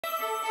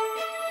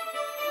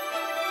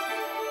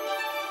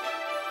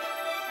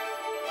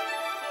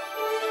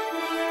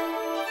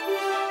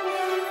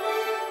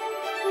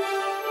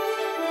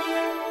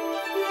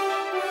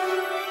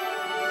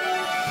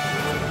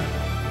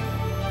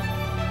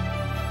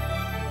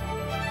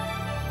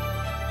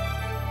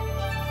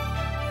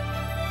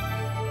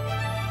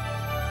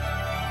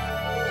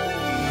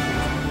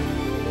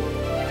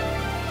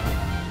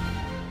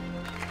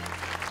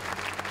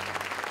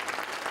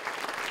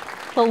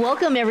Well,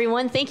 welcome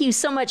everyone. Thank you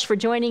so much for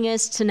joining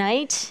us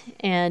tonight,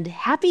 and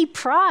happy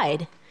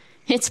Pride.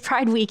 It's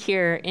Pride Week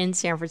here in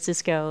San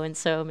Francisco, and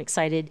so I'm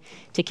excited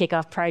to kick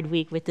off Pride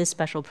Week with this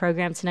special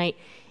program tonight.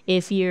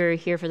 If you're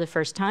here for the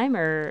first time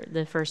or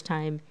the first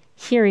time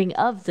hearing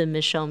of the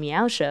Michelle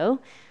Meow Show,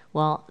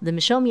 well, the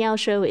Michelle Meow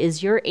Show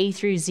is your A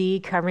through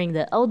Z covering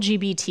the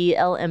LGBT,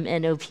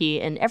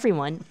 LMNOP, and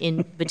everyone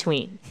in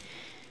between.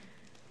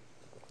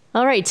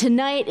 All right,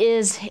 tonight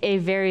is a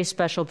very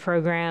special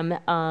program,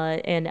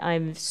 and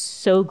I'm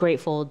so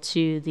grateful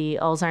to the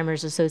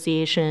Alzheimer's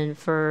Association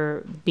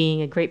for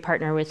being a great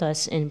partner with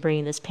us in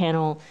bringing this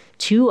panel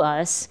to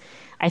us.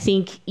 I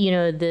think,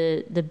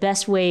 the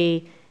best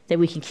way that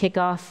we can kick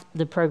off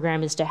the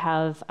program is to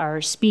have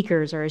our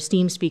speakers, our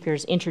esteemed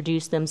speakers,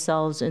 introduce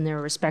themselves in their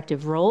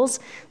respective roles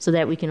so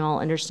that we can all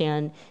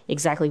understand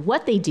exactly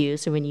what they do.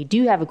 So when you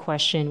do have a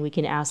question, we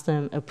can ask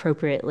them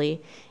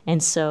appropriately.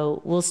 And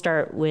so we'll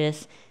start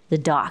with the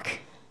doc.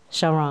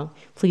 Xiaorong,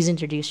 please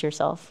introduce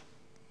yourself.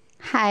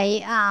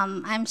 Hi,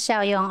 I'm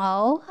Xiaoyong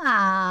Oh.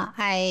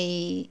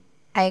 I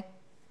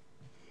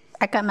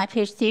got my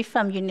PhD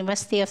from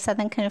University of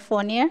Southern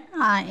California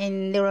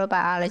in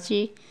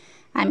neurobiology.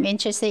 I'm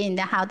interested in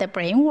how the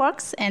brain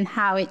works and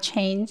how it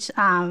changes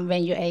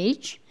when you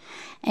age.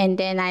 And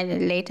then I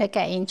later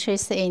got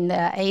interested in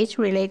the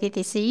age-related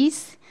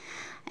disease.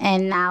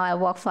 And now I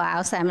work for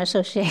Alzheimer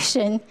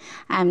Association.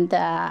 I'm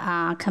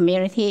the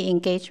community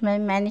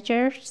engagement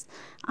manager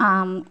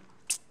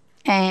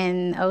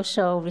and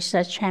also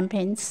research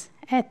champions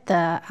at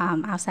the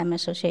Alzheimer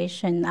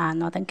Association,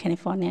 Northern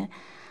California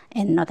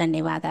and Northern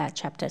Nevada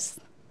chapters.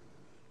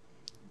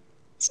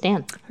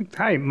 Stan.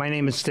 Hi, my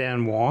name is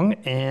Stan Wong,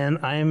 and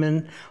I'm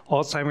an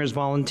Alzheimer's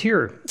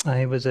volunteer.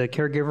 I was a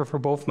caregiver for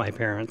both my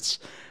parents.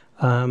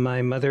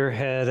 My mother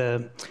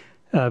had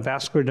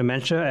vascular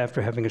dementia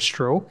after having a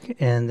stroke,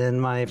 and then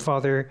my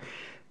father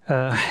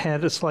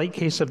had a slight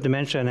case of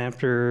dementia, and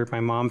after my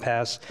mom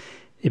passed,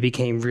 it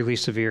became really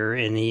severe,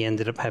 and he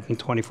ended up having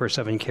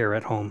 24/7 care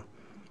at home.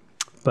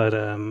 But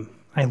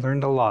I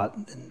learned a lot.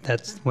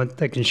 That's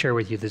what I can share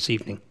with you this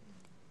evening.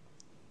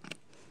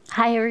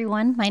 Hi,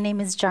 everyone. My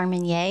name is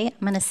Jarmin Ye.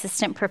 I'm an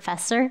assistant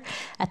professor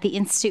at the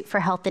Institute for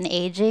Health and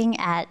Aging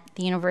at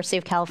the University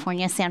of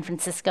California, San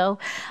Francisco.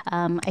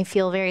 I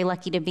feel very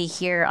lucky to be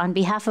here on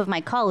behalf of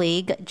my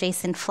colleague,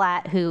 Jason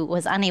Flatt, who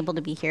was unable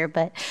to be here,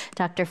 but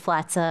Dr.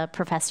 Flatt's a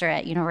professor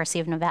at University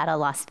of Nevada,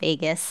 Las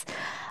Vegas.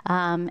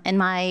 And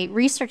my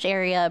research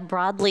area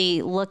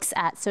broadly looks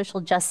at social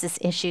justice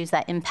issues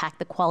that impact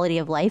the quality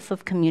of life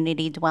of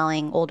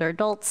community-dwelling older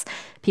adults,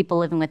 people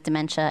living with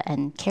dementia,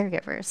 and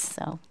caregivers.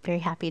 So very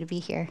happy to be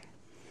here.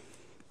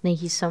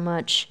 Thank you so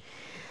much.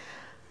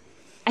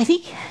 I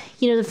think,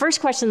 the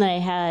first question that I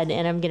had,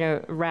 and I'm going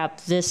to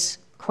wrap this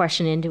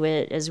question into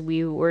it, as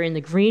we were in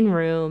the green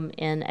room,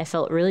 and I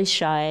felt really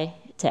shy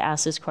to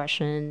ask this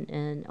question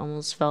and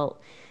almost felt,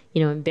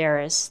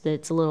 embarrassed that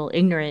it's a little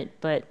ignorant,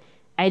 but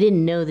I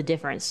didn't know the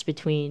difference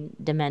between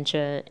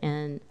dementia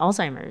and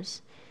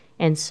Alzheimer's.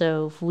 And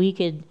so if we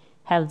could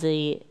have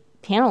the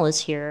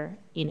panelists here,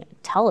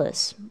 tell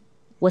us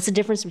what's the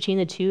difference between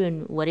the two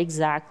and what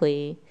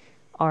exactly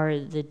are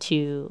the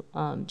two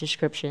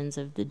descriptions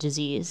of the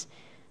disease.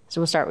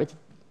 So we'll start with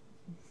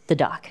the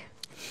doc.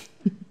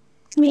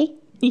 Me?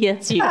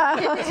 Yes, you.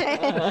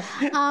 Okay.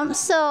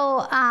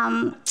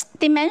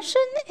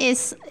 Dementia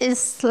is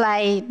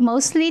like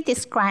mostly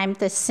describe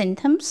the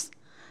symptoms.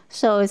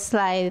 So it's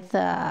like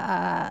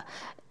the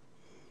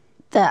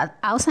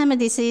Alzheimer's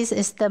disease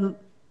is the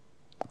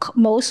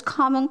most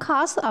common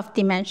cause of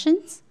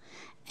dementias.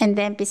 And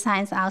then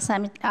besides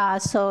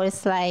Alzheimer's, so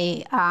it's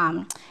like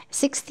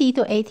 60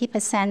 to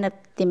 80% of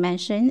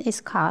dementia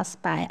is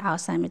caused by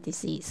Alzheimer's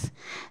disease.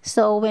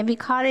 So when we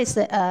call it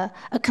a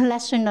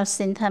collection of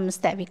symptoms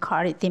that we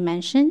call it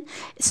dementia.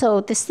 So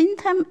the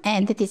symptom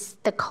and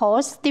the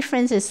cause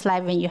difference is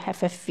like when you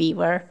have a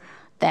fever,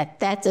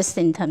 that's the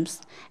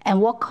symptoms. And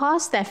what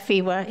caused that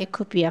fever? It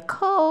could be a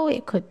cold,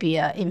 it could be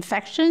an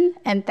infection,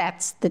 and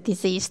that's the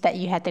disease that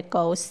you had to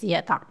go see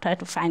a doctor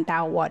to find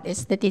out what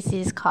is the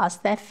disease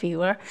caused that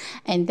fever.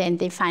 And then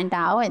they find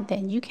out, and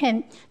then you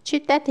can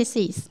treat that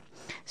disease.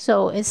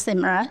 So it's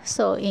similar.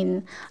 So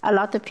a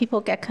lot of people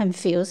get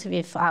confused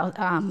with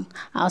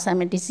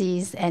Alzheimer's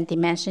disease and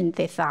dementia.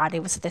 They thought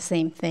it was the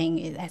same thing.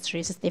 It actually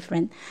is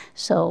different.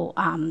 So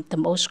the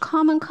most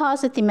common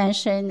cause of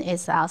dementia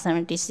is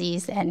Alzheimer's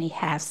disease, and it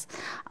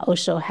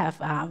also have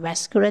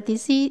vascular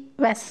disease,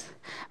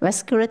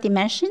 vascular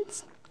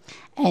dementias,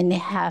 and they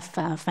have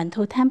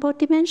frontotemporal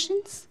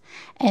dementias,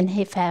 and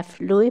they have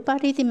Lewy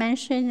body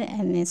dementia,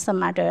 and then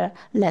some other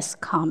less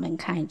common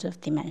kinds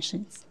of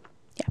dementias.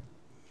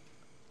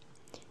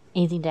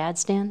 Anything to add,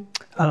 Stan?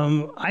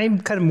 I'm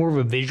kind of more of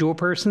a visual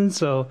person,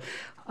 so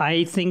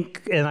I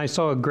think, and I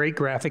saw a great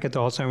graphic at the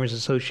Alzheimer's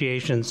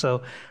Association,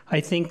 so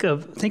I think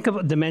of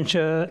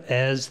dementia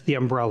as the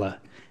umbrella.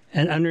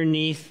 And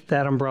underneath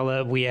that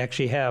umbrella, we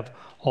actually have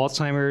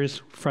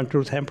Alzheimer's,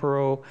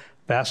 frontotemporal,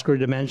 vascular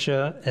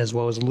dementia, as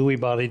well as Lewy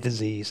body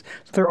disease.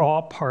 So they're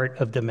all part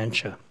of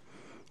dementia.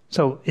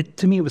 So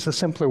to me, it was a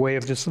simpler way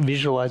of just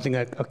visualizing,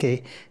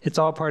 okay, it's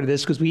all part of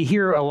this, because we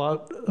hear a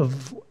lot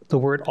of the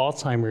word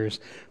Alzheimer's,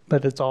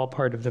 but it's all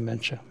part of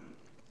dementia.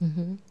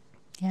 Mm-hmm.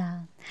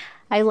 Yeah.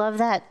 I love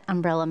that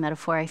umbrella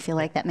metaphor. I feel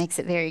like that makes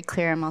it very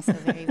clear. I'm also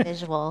very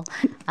visual.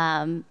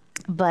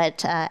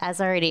 But as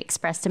already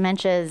expressed,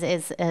 dementia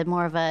is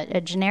more of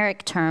a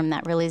generic term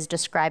that really is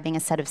describing a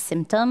set of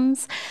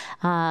symptoms.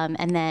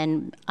 And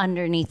then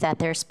underneath that,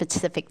 there are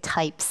specific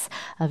types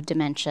of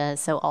dementia,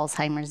 so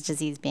Alzheimer's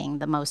disease being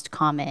the most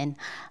common.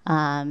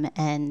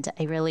 And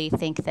I really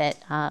think that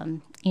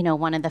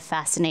one of the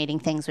fascinating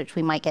things, which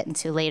we might get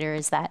into later,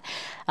 is that,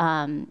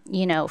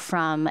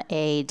 from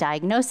a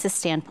diagnosis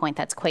standpoint,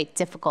 that's quite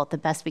difficult. The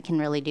best we can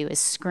really do is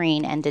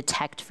screen and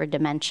detect for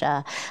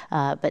dementia,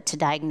 but to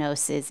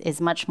diagnose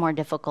is much more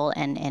difficult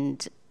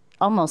and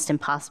almost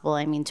impossible.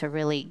 I mean, to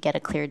really get a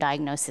clear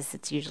diagnosis,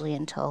 it's usually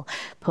until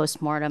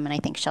postmortem, and I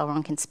think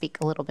Shelron can speak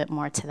a little bit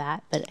more to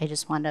that, but I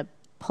just wanted to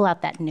pull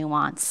out that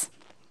nuance.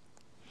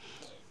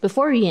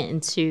 Before we get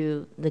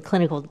into the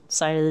clinical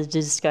side of the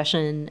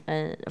discussion,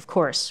 of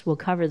course, we'll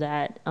cover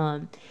that.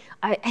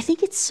 I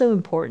think it's so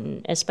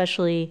important,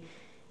 especially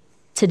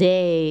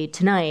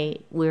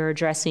tonight, we're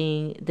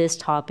addressing this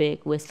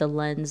topic with the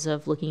lens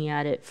of looking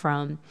at it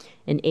from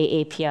an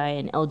AAPI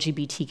and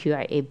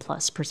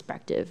LGBTQIA+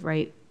 perspective,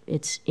 right?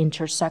 It's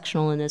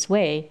intersectional in this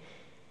way.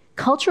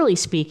 Culturally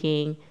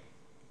speaking,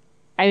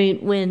 I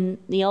mean, when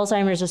the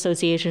Alzheimer's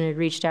Association had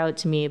reached out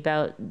to me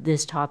about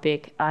this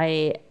topic,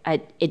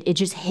 it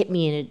just hit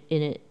me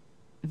in a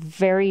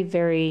very,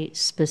 very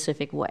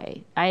specific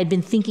way. I had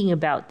been thinking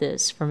about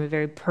this from a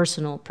very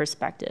personal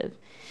perspective.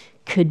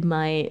 Could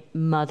my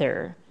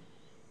mother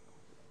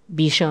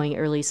be showing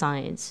early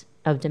signs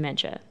of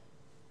dementia?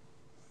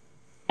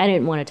 I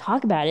didn't want to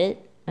talk about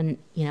it, and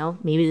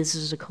maybe this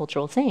is a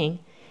cultural thing.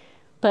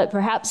 But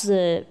perhaps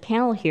the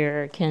panel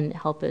here can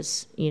help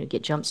us,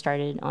 get jump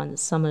started on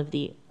some of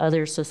the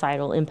other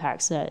societal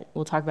impacts that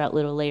we'll talk about a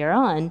little later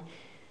on.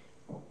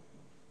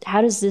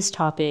 How does this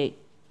topic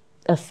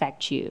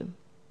affect you?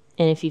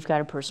 And if you've got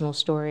a personal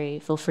story,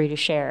 feel free to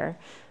share.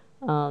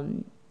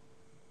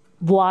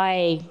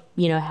 Why,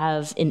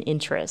 have an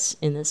interest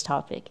in this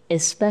topic,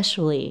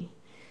 especially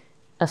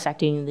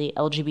affecting the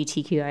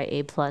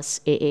LGBTQIA+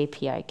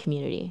 AAPI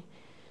community?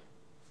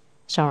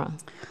 Sharon.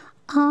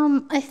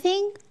 I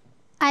think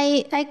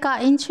I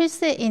got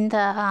interested in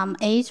the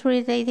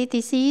age-related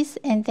disease,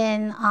 and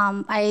then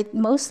I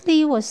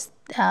mostly was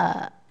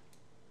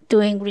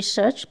doing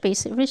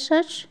basic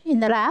research in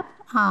the lab,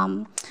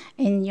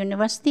 in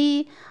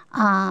university,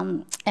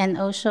 and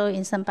also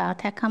in some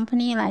biotech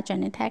company like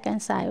Genentech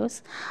and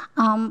Scios.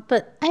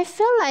 But I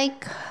feel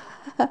like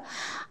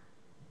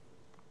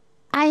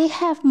I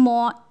have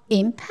more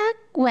impact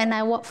when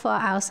I work for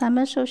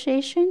Alzheimer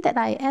Association, that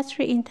I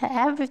actually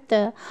interact with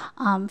the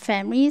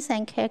families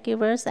and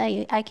caregivers.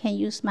 I can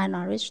use my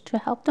knowledge to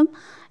help them.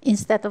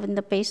 Instead of in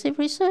the basic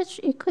research,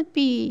 it could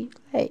be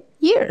like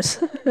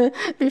years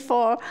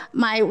before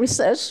my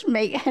research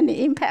make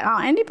any impact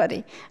on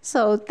anybody.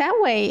 So that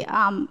way,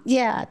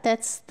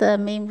 that's the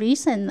main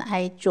reason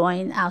I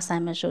joined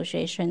Alzheimer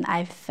Association.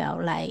 I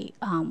felt like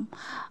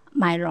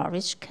my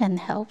knowledge can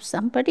help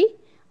somebody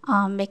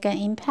make an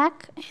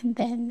impact, and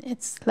then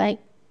it's like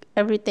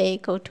every day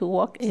go to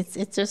work. It's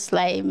just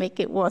like make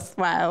it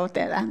worthwhile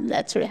that I'm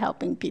actually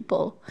helping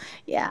people.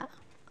 Yeah,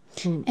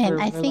 and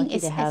I think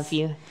it's to have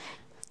you.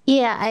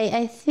 Yeah,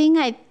 I think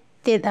I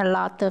did a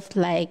lot of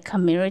like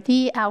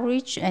community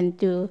outreach and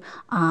do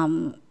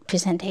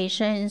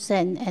presentations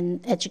and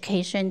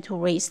education to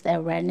raise the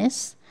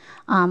awareness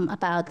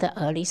about the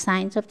early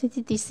signs of the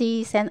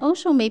disease, and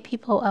also make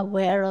people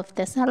aware of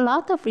there's a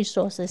lot of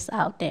resources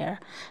out there.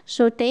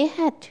 So they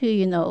had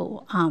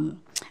to,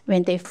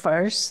 when they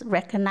first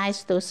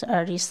recognize those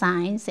early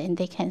signs, and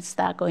they can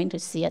start going to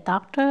see a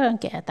doctor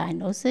and get a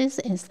diagnosis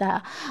and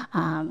start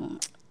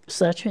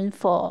searching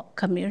for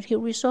community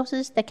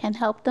resources that can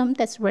help them.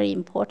 That's very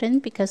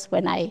important, because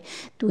when I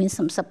doing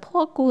some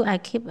support group, I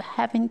keep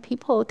having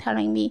people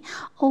telling me,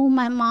 oh,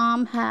 my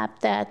mom had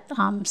that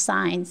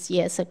signs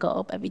years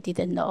ago, but we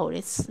didn't know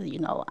it's,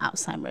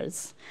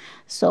 Alzheimer's.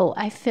 So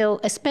I feel,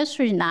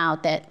 especially now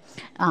that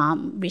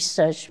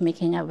research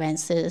making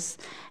advances,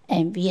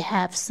 and we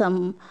have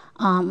some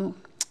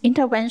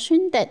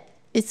intervention that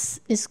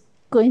is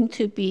going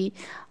to be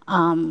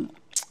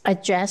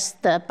address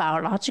the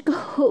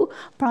biological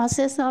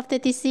process of the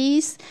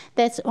disease.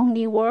 That's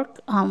only work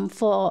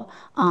for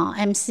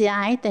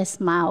MCI, that's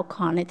mild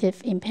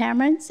cognitive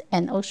impairments,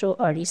 and also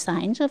early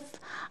signs of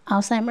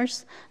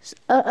Alzheimer's,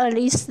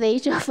 early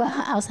stage of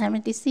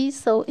Alzheimer's disease.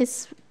 So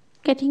it's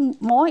getting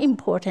more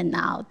important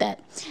now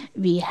that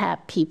we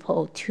have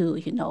people to,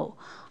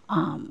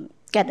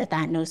 get a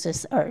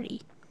diagnosis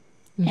early.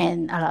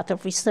 And a lot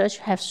of research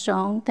has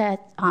shown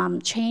that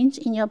change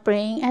in your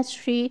brain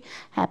actually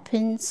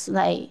happens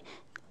like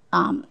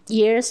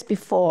years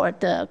before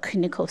the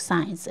clinical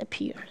signs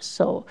appear.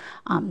 So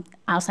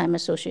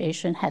Alzheimer's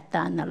Association had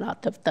done a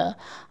lot of the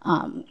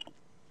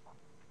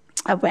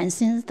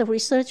advances, the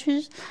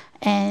researchers,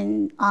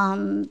 and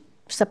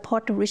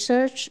support the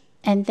research.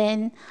 And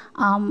then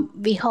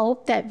we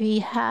hope that we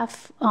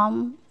have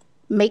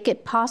make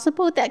it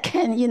possible that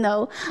can,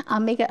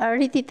 make an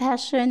early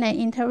detection and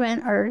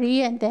intervene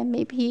early. And then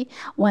maybe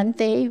one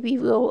day we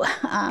will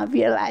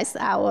realize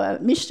our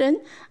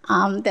mission,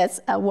 that's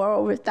a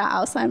world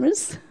without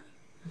Alzheimer's.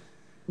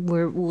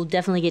 We'll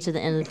definitely get to the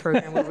end of the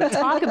program where we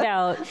talk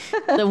about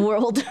the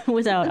world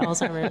without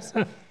Alzheimer's.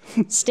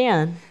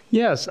 Stan.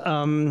 Yes,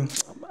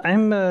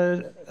 I'm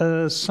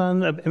a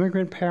son of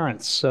immigrant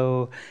parents.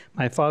 So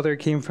my father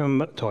came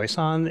from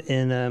Toisan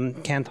in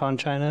Canton,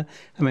 China,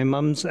 and my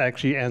mom's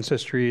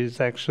ancestry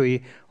is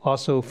actually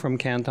also from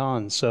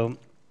Canton. So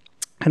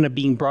kind of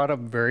being brought up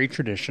very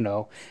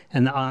traditional,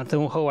 and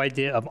the whole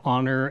idea of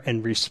honor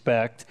and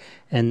respect,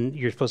 and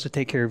you're supposed to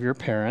take care of your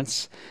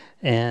parents.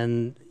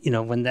 And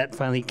when that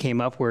finally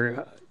came up,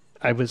 where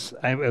I was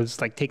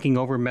like taking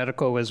over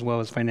medical as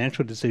well as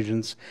financial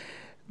decisions,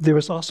 there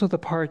was also the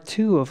part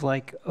too of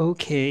like,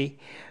 okay,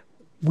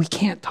 we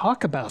can't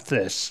talk about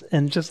this.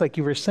 And just like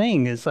you were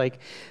saying, is like,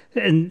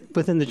 and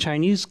within the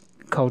Chinese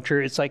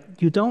culture, it's like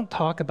you don't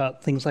talk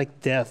about things like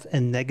death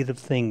and negative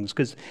things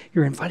because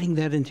you're inviting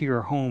that into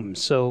your home.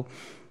 So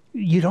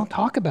you don't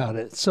talk about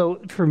it. So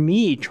for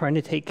me, trying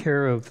to take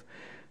care of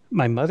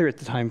my mother at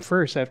the time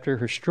first after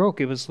her stroke,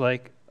 it was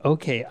like,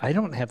 okay, I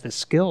don't have the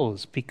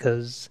skills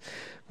because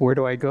where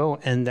do I go?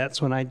 And that's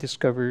when I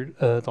discovered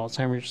the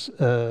Alzheimer's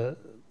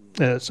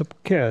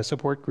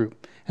support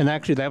group. And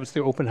actually that was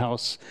the open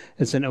house.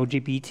 It's an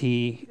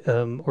LGBT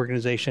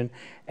organization.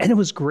 And it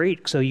was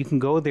great. So you can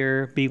go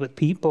there, be with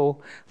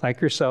people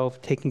like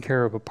yourself, taking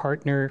care of a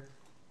partner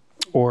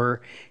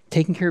or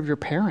taking care of your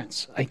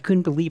parents. I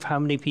couldn't believe how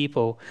many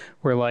people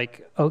were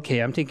like, okay,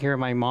 I'm taking care of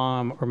my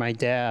mom or my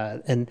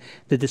dad, and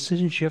the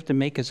decisions you have to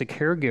make as a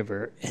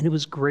caregiver. And it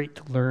was great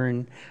to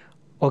learn,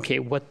 okay,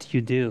 what do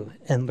you do?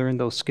 And learn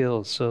those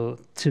skills. So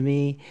to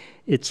me,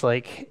 it's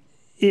like,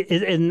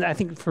 and I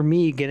think for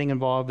me, getting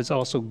involved has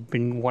also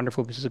been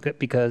wonderful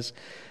because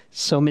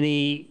so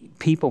many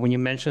people, when you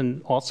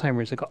mention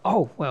Alzheimer's, they go,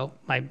 oh, well,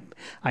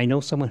 I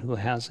know someone who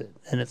has it.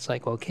 And it's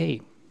like,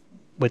 okay,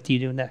 what do you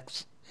do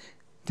next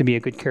to be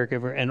a good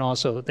caregiver, and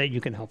also that you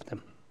can help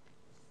them?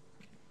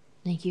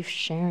 Thank you for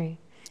sharing.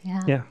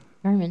 Yeah.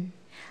 Carmen.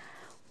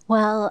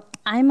 Well,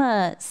 I'm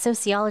a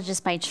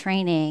sociologist by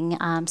training,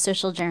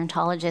 social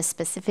gerontologist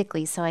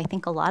specifically, so I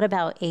think a lot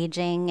about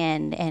aging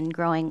and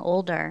growing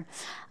older.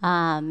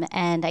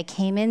 And I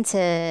came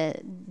into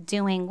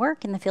doing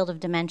work in the field of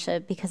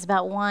dementia because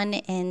about 1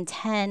 in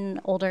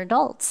 10 older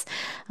adults,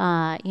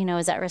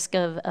 is at risk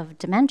of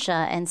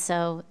dementia. And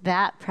so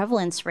that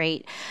prevalence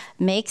rate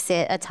makes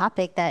it a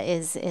topic that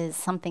is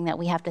something that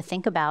we have to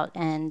think about.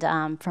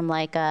 And from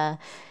like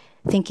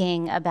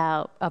thinking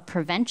about a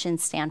prevention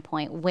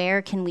standpoint,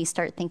 where can we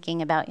start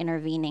thinking about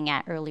intervening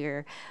at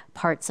earlier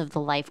parts of the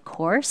life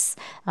course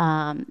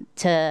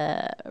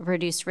to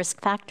reduce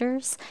risk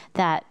factors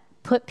that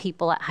put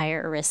people at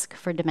higher risk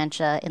for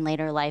dementia in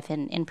later life,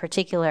 and in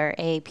particular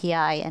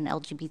AAPI and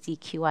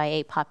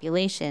LGBTQIA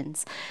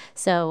populations.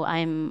 So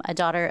I'm a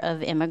daughter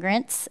of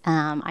immigrants.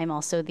 I'm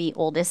also the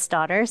oldest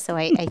daughter, so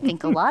I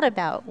think a lot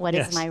about what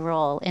is my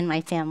role in my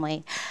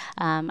family.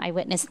 I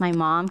witnessed my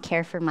mom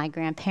care for my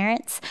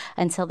grandparents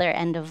until their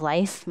end of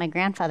life. My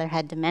grandfather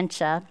had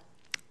dementia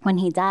when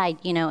he died,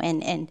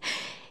 and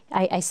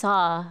I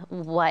saw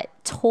what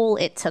toll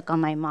it took on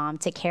my mom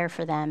to care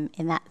for them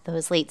in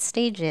those late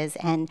stages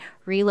and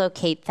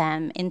relocate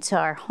them into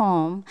our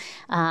home,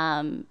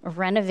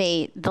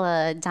 renovate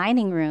the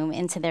dining room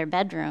into their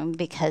bedroom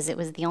because it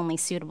was the only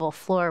suitable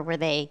floor where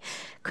they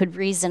could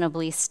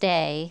reasonably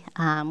stay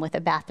with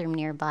a bathroom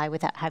nearby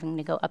without having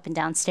to go up and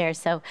down stairs.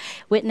 So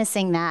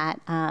witnessing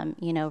that,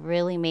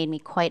 really made me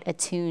quite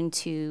attuned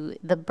to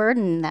the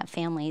burden that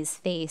families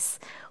face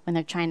when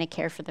they're trying to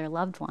care for their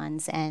loved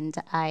ones. And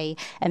I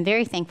am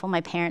very thankful my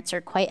parents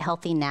are quite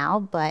healthy now,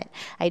 but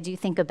I do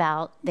think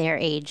about their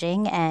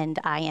aging, and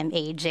I am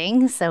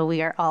aging, so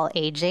we are all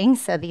aging.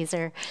 So these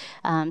are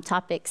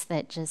topics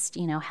that just,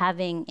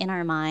 having in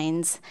our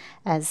minds,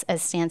 as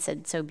Stan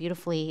said so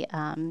beautifully,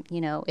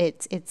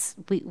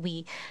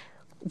 we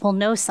will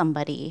know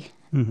somebody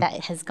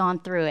that has gone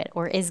through it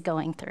or is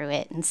going through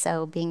it. And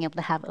so being able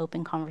to have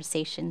open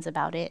conversations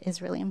about it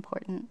is really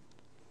important.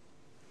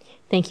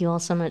 Thank you all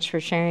so much for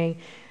sharing.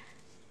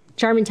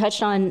 Jarman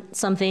touched on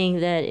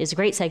something that is a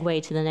great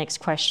segue to the next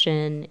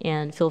question,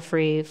 and feel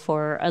free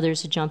for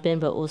others to jump in,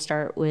 but we'll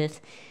start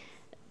with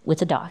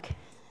the doc.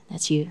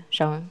 That's you,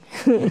 Sharon.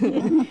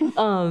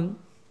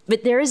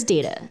 But there is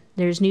data.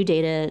 There's new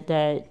data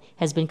that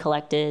has been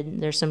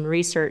collected. There's some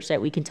research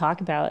that we can talk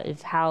about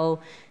of how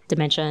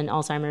dementia and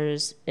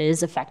Alzheimer's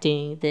is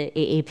affecting the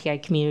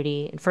AAPI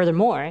community, and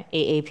furthermore,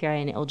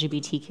 AAPI and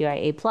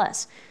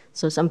LGBTQIA+.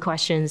 So some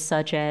questions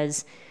such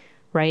as,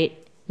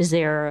 is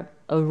there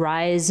a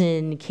rise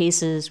in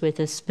cases with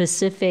a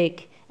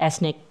specific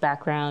ethnic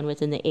background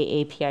within the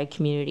AAPI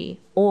community?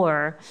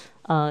 Or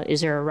is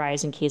there a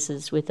rise in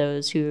cases with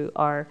those who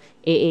are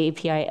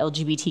AAPI,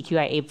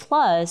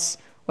 LGBTQIA+,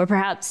 Or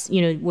perhaps,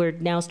 we're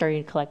now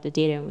starting to collect the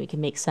data and we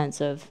can make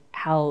sense of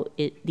how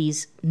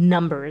these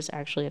numbers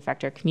actually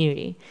affect our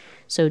community.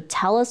 So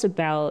tell us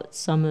about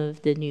some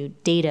of the new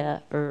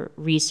data or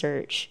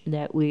research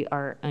that we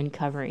are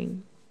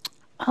uncovering.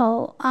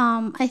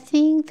 I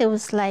think there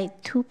was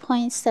like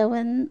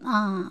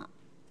 2.7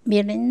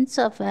 millions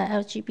of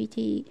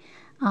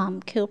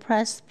LGBTQ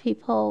plus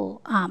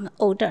people,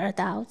 older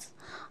adults,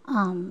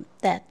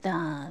 that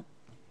are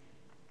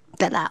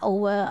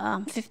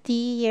over 50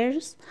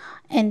 years.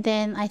 And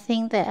then I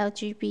think the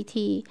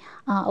LGBT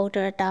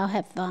older adult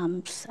have,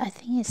 I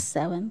think it's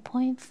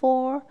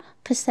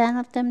 7.4%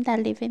 of them that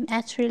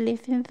actually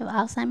live with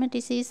Alzheimer's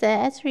disease.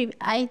 Actually,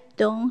 I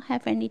don't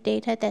have any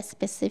data that's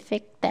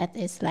specific that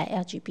is like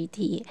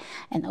LGBT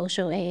and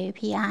also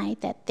AAPI,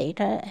 that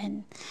data.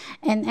 And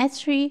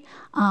actually,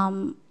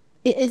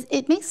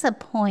 it makes a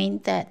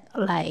point that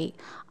like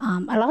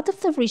a lot of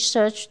the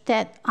research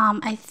that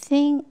I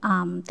think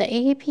the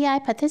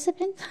AAPI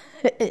participant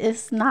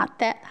is not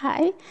that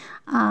high,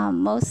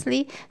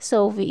 mostly.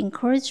 So we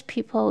encourage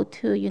people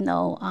to,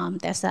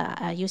 there's a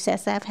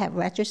UCSF have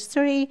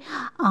registry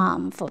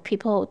for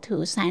people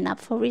to sign up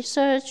for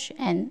research.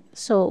 And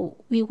so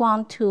we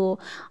want to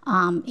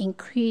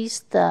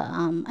increase the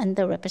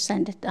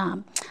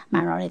underrepresented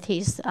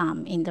minorities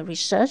in the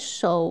research.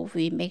 So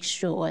we make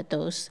sure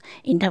those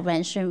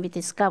interventions we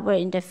discover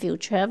in the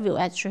future will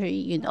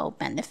actually,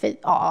 benefit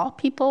all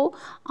people.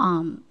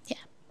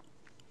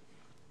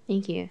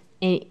 Thank you.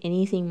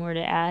 Anything more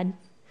to add?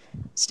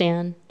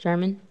 Stan,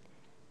 Jarman?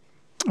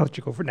 I'll let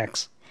you go for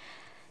next.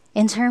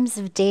 In terms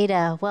of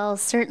data, well,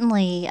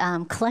 certainly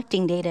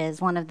collecting data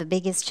is one of the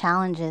biggest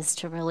challenges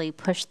to really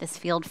push this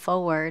field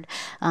forward.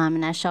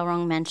 And as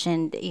Xiaorong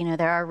mentioned,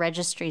 there are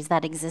registries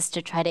that exist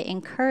to try to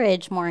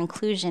encourage more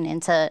inclusion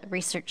into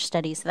research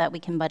studies so that we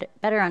can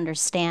better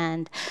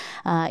understand,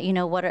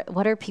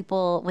 what are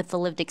people with the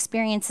lived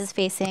experiences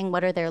facing,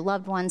 what are their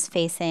loved ones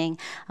facing,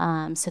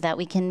 so that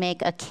we can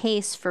make a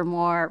case for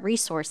more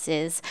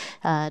resources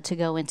to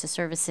go into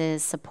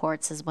services,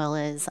 supports, as well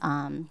as,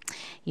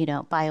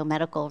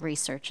 biomedical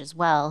research as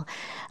well.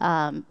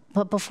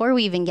 But before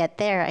we even get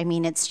there,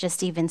 it's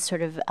just even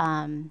sort of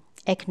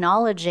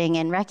acknowledging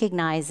and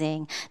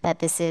recognizing that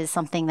this is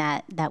something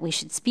that we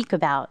should speak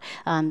about.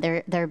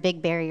 There are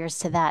big barriers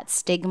to that,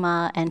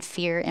 stigma and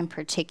fear in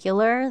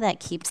particular, that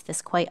keeps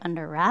this quite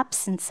under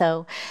wraps. And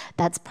so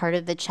that's part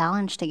of the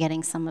challenge to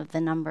getting some of the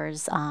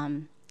numbers,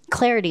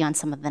 clarity on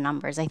some of the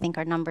numbers. I think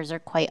our numbers are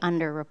quite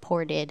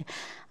underreported.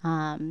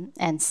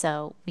 And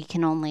so we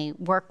can only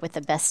work with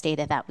the best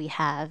data that we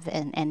have,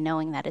 and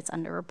knowing that it's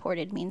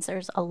underreported means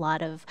there's a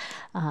lot of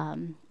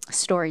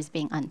stories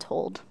being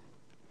untold.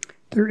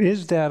 There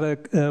is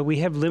data. We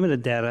have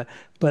limited data,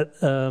 but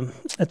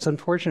it's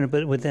unfortunate.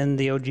 But within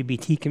the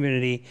LGBT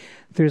community,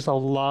 there's a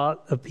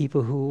lot of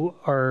people who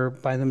are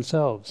by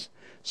themselves.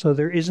 So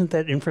there isn't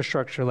that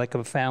infrastructure like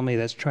a family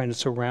that's trying to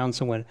surround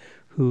someone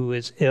who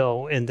is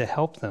ill and to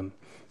help them.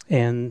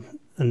 And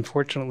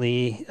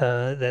unfortunately,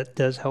 that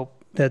does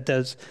help. That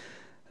does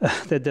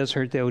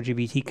hurt the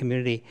LGBT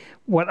community.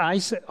 What I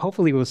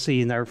hopefully will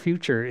see in our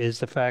future is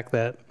the fact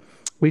that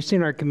we've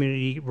seen our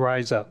community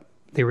rise up.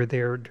 They were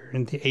there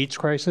during the AIDS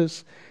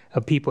crisis,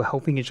 of people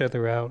helping each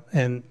other out.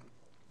 And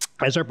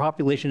as our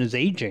population is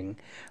aging,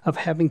 of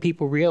having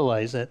people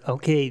realize that,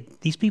 okay,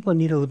 these people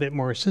need a little bit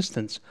more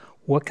assistance.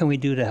 What can we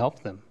do to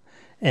help them?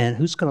 And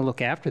who's going to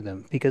look after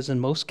them? Because in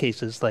most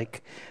cases,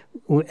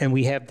 and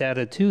we have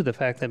data too, the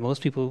fact that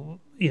most people,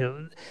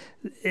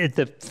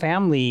 the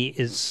family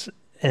is,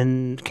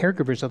 and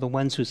caregivers are the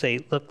ones who say,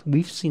 look,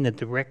 we've seen a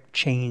direct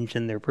change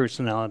in their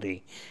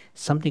personality.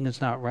 Something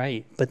is not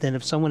right. But then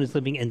if someone is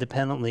living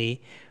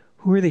independently,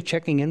 who are they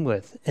checking in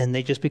with? And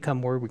they just become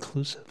more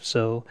reclusive.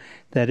 So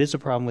that is a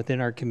problem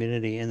within our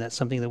community, and that's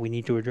something that we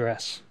need to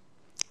address.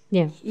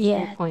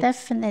 Yeah,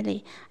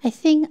 definitely. I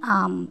think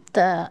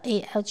the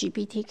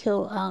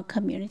LGBTQ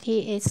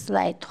community is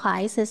like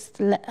twice as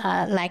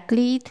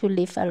likely to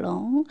live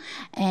alone,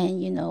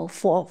 and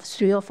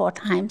 3 or 4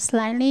 times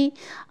slightly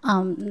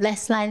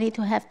less likely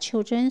to have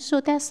children.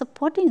 So their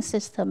supporting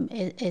system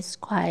is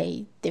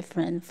quite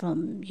different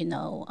from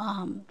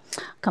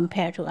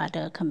compared to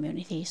other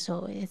communities.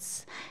 So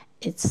it's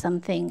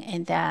something,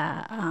 and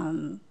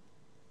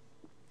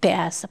they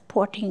are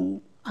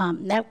supporting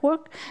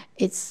network.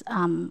 It's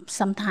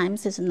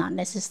sometimes it's not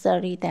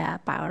necessarily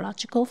their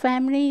biological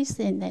families,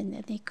 and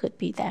then it could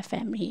be their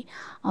family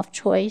of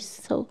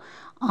choice. So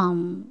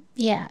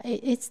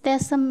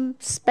there's some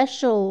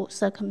special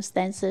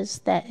circumstances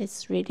that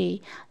it's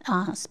really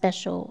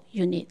special,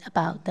 unique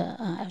about the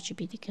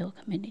LGBTQ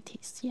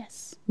communities.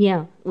 Yes.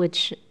 Yeah,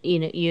 which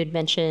you had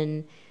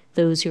mentioned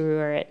those who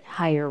are at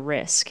higher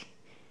risk.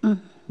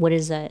 What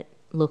does that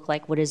look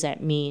like? What does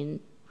that mean?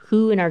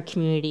 Who in our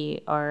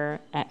community are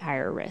at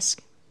higher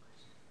risk?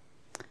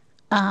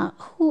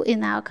 Who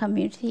in our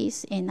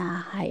communities in a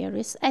higher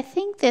risk? I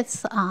think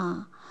that's,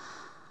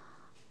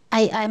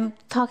 I'm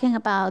talking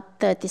about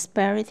the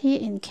disparity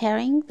in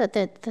caring, that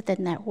the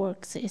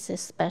networks is a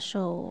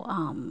special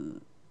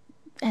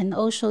and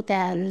also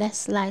they're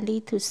less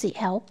likely to seek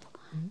help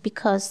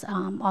because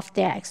of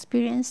their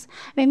experience.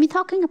 When we're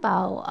talking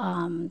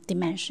about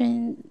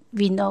dementia,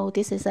 we know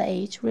this is an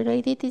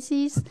age-related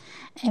disease,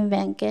 and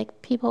when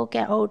people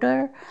get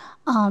older,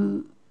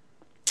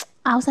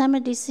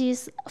 Alzheimer's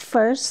disease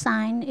first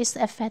sign is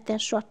affect their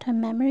short-term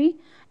memory,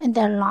 and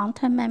their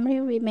long-term memory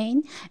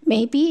remain.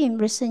 Maybe in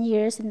recent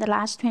years, in the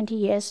last 20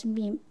 years,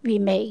 we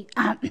may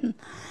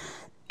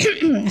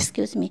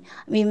excuse me,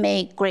 we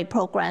made great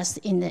progress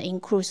in the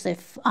inclusion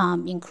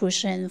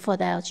for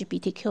the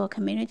LGBTQ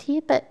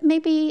community, but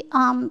maybe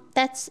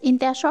that's in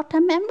their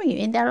short-term memory.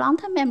 In their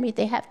long-term memory,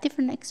 they have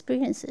different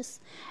experiences,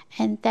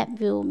 and that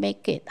will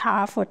make it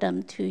hard for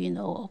them to,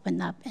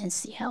 open up and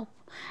seek help.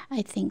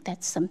 I think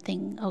that's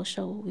something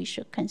also we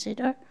should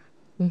consider.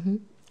 Mm-hmm.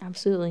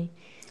 Absolutely.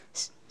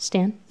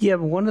 Stan? Yeah,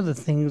 but one of the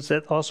things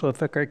that also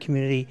affect our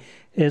community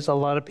is a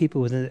lot of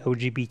people within the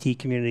LGBT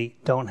community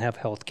don't have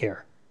health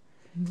care.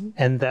 Mm-hmm.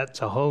 And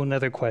that's a whole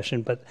nother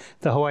question. But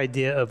the whole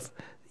idea of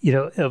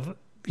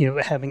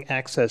having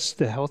access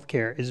to health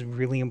care is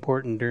really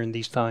important during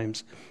these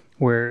times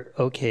where,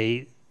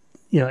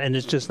 and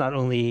it's just not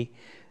only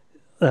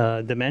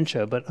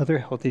dementia, but other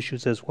health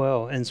issues as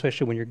well. And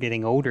especially when you're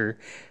getting older,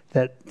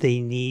 that they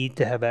need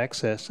to have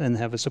access and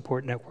have a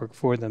support network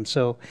for them.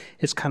 So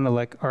it's kind of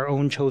like our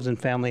own chosen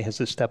family has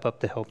to step up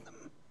to help them.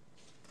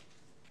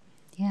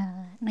 Yeah,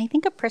 and I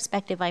think a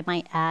perspective I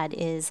might add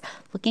is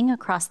looking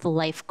across the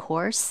life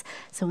course.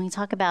 So when we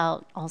talk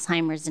about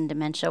Alzheimer's and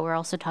dementia, we're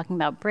also talking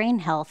about brain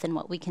health and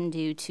what we can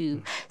do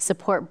to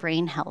support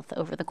brain health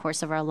over the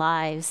course of our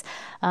lives.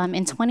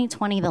 In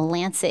 2020, The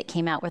Lancet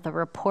came out with a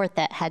report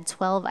that had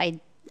 12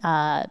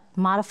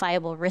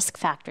 modifiable risk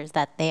factors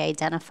that they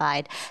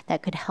identified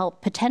that could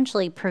help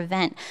potentially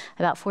prevent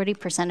about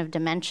 40% of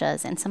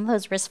dementias. And some of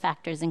those risk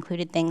factors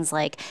included things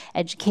like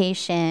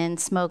education,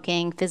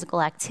 smoking,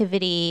 physical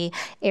activity,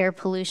 air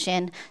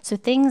pollution. So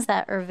things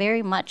that are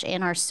very much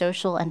in our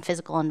social and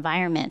physical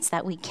environments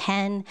that we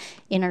can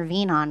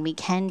intervene on, we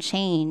can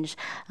change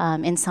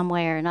in some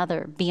way or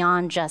another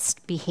beyond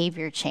just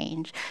behavior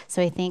change.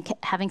 So I think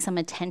having some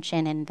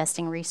attention and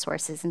investing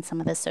resources in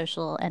some of the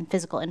social and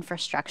physical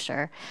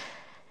infrastructure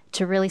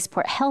to really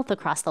support health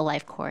across the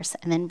life course,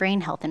 and then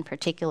brain health in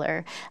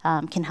particular,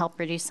 can help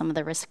reduce some of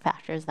the risk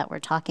factors that we're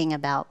talking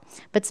about.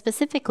 But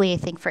specifically, I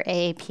think for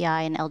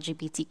AAPI and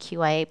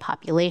LGBTQIA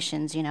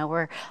populations,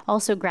 we're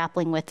also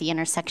grappling with the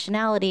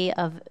intersectionality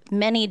of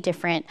many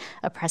different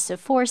oppressive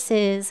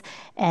forces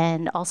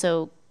and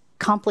also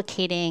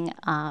complicating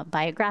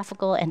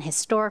biographical and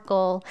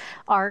historical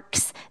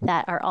arcs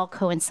that are all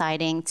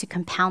coinciding to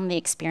compound the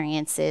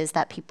experiences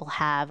that people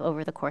have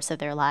over the course of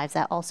their lives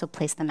that also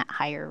place them at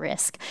higher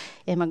risk.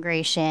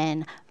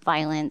 Immigration,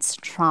 violence,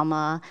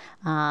 trauma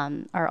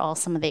are all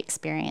some of the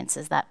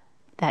experiences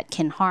that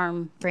can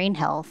harm brain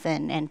health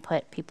and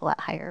put people at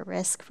higher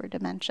risk for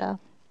dementia.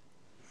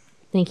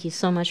 Thank you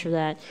so much for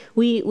that.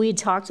 We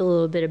talked a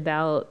little bit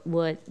about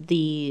what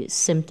the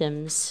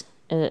symptoms,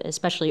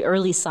 especially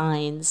early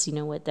signs,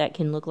 what that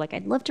can look like.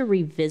 I'd love to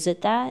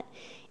revisit that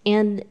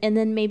and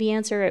then maybe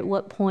answer at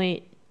what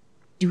point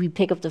do we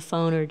pick up the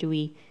phone or do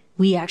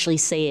we actually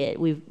say it?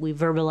 We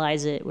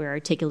verbalize it, we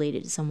articulate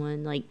it to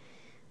someone like,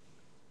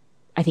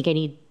 I think I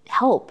need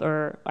help,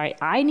 or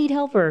I need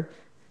help, or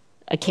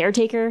a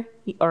caretaker,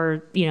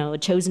 or a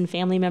chosen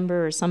family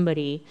member or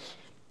somebody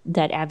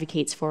that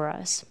advocates for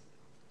us.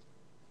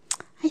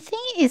 I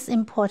think it's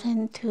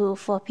important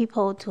for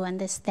people to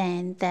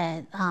understand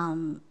that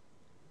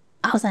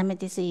Alzheimer's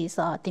disease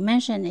or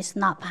dementia is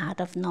not part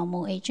of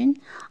normal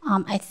aging.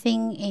 I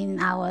think in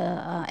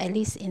our, at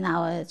least in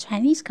our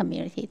Chinese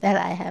community that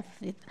I have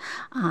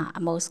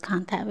most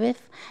contact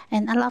with,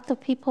 and a lot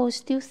of people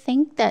still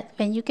think that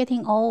when you're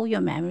getting old,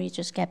 your memory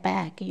just get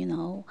back,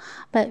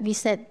 But we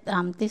said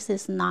this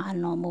is not a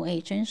normal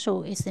aging,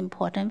 so it's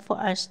important for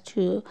us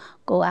to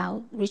go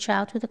out, reach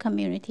out to the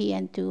community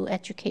and do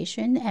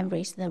education and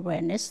raise the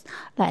awareness.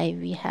 Like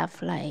we have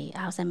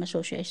Alzheimer's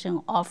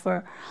Association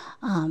offer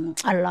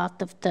a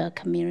lot of the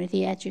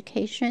community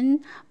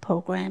education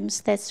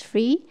programs that's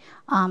free.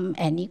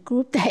 Any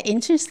group that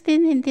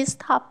interested in this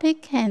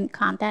topic can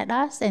contact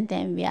us, and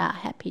then we are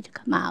happy to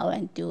come out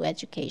and do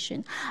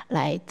education,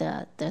 like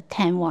the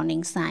 10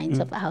 warning signs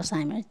of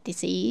Alzheimer's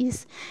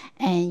disease,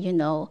 and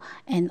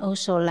and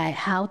also like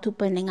how to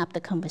bring up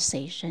the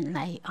conversation.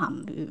 Like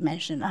we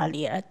mentioned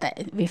earlier,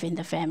 that within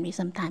the family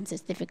sometimes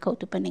it's difficult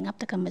to bring up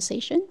the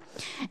conversation,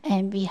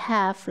 and we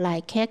have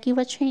like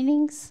caregiver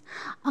trainings,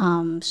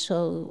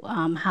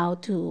 how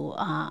to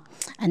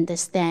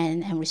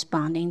understand and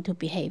responding to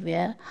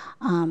behavior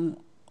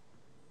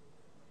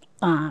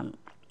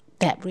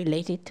that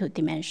related to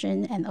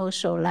dementia, and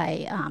also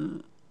like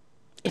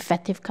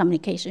effective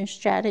communication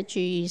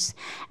strategies,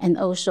 and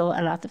also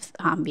a lot of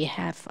we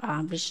have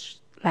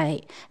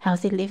like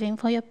healthy living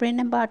for your brain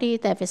and body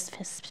that will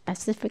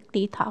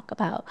specifically talk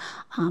about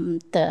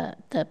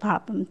the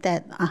problem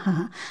that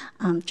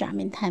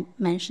Jamin had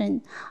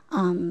mentioned,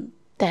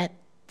 that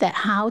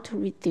how to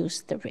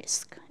reduce the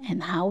risk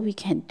and how we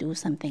can do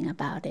something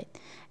about it.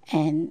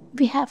 And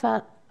we have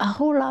a a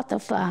whole lot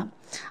of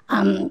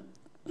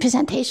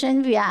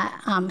presentation we are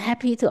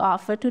happy to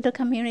offer to the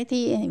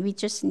community, and we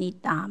just need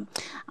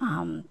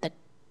the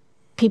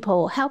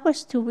people help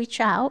us to reach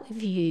out.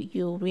 If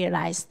you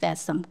realize that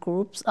some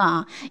groups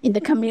in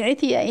the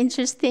community are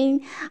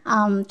interesting,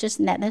 just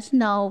let us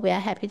know. We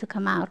are happy to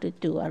come out to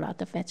do a lot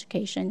of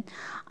education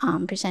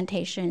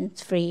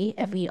presentations free.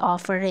 We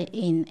offer it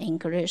in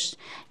English,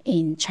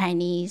 in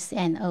Chinese,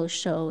 and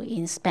also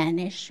in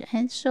Spanish.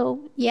 And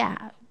so,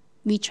 yeah,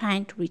 we're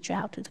trying to reach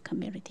out to the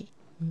community.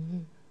 Mm-hmm.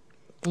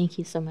 Thank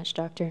you so much,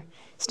 Doctor.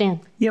 Stan.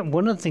 Yeah,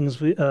 one of the things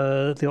the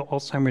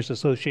Alzheimer's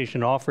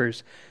Association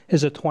offers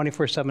is a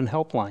 24/7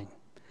 helpline.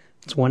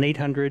 It's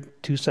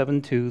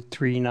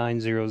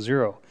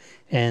 1-800-272-3900.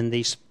 And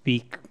they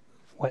speak,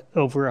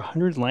 over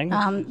 100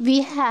 languages?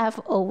 We have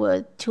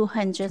over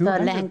 200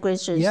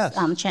 languages yes.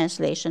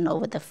 Translation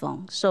over the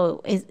phone.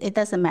 So it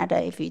doesn't matter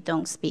if you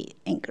don't speak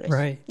English.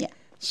 Right. Yeah.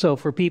 So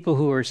for people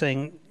who are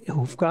saying,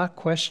 who've got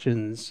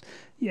questions,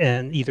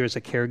 and either as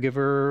a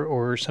caregiver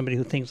or somebody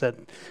who thinks that,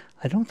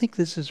 I don't think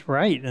this is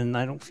right and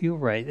I don't feel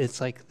right, it's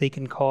like they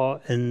can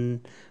call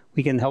and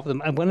we can help them.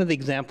 And one of the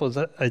examples,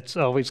 it's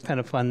always kind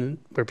of fun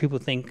where people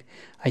think,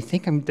 I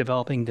think I'm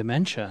developing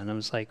dementia. And I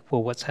was like,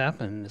 well, what's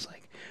happened? It's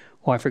like,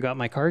 well, I forgot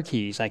my car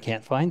keys. I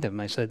can't find them.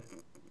 I said,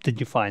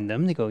 did you find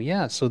them? They go,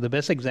 yeah. So the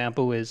best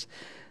example is,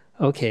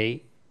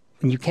 okay,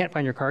 when you can't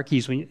find your car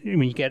keys, when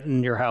you get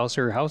in your house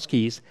or house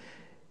keys,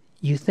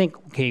 you think,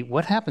 okay,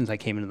 what happens? I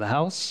came into the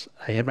house,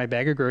 I had my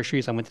bag of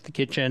groceries, I went to the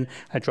kitchen,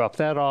 I dropped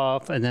that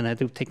off, and then I had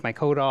to take my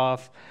coat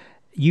off.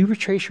 You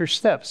retrace your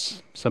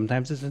steps.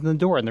 Sometimes it's in the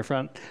door in the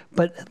front,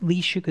 but at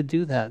least you could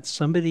do that.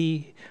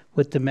 Somebody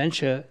with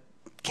dementia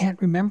can't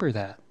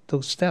remember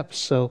those steps.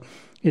 So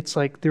it's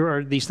like there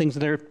are these things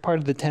that are part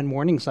of the 10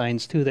 warning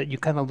signs too that you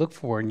kind of look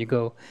for and you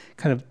go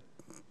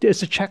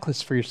it's a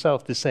checklist for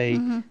yourself to say,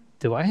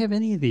 do I have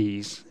any of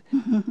these?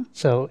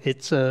 So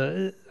it's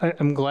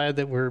I'm glad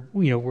that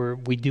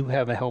we do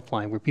have a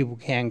helpline where people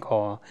can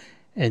call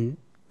and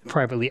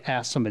privately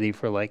ask somebody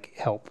for like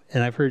help.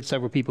 And I've heard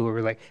several people who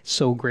were like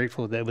so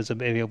grateful that it was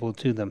available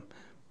to them.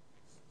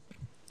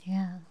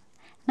 Yeah.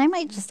 And I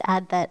might just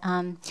add that,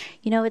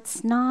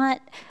 it's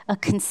not a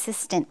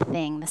consistent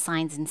thing, the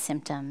signs and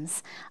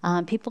symptoms.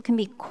 People can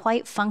be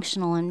quite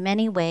functional in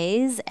many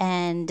ways,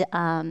 and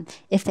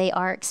if they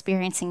are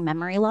experiencing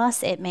memory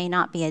loss, it may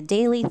not be a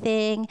daily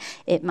thing.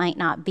 It might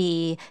not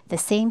be the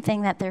same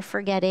thing that they're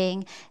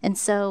forgetting. And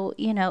so,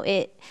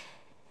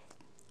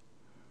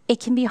 it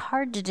can be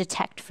hard to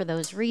detect for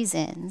those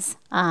reasons.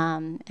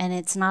 And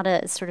it's not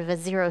a sort of a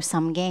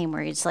zero-sum game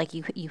where it's like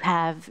you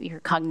have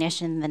your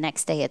cognition, the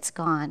next day it's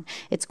gone.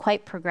 It's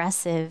quite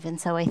progressive. And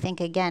so I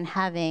think, again,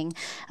 having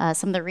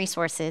some of the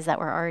resources that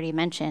were already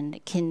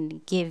mentioned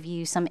can give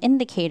you some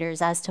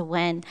indicators as to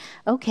when,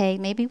 okay,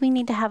 maybe we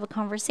need to have a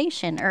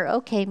conversation, or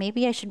okay,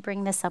 maybe I should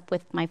bring this up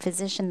with my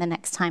physician the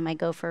next time I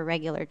go for a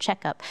regular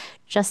checkup,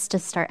 just to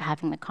start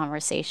having the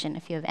conversation.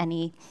 If you have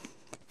any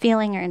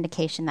feeling or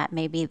indication that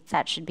maybe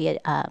that should be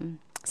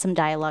some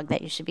dialogue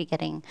that you should be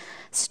getting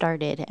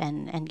started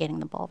and getting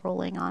the ball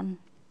rolling on.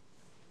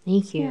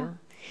 Thank you.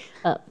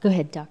 Yeah. Go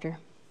ahead, Doctor.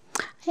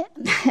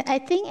 I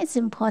think it's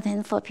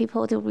important for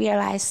people to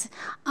realize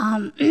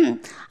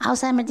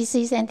Alzheimer's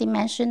disease and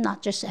dementia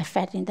not just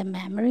affecting the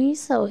memory,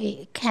 so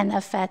it can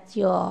affect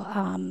your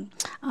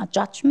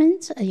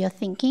judgment, your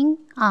thinking,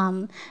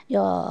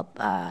 your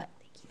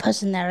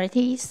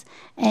personalities,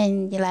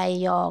 and like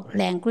your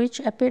language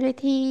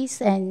abilities,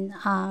 and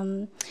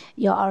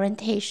your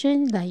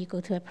orientation. Like you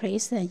go to a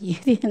place and you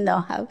didn't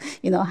know how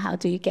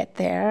do you get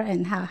there,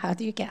 and how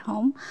do you get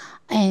home,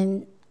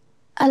 and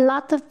a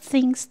lot of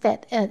things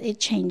that it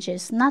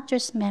changes, not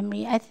just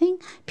memory. I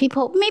think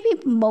maybe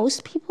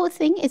most people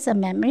think it's a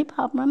memory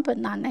problem, but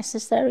not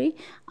necessarily.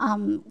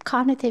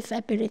 Cognitive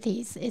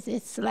abilities,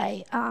 it's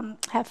like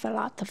have a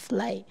lot of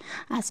like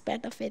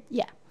aspect of it.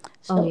 Yeah.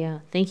 So. Oh, yeah.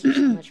 Thank you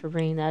so much for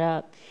bringing that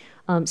up.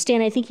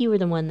 Stan, I think you were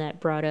the one that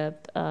brought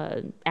up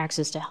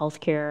access to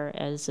healthcare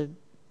as a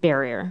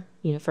barrier,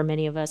 for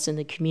many of us in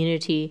the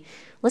community.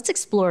 Let's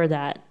explore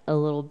that a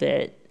little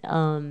bit.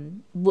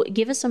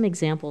 Give us some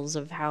examples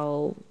of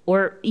how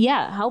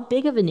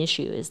big of an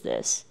issue is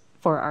this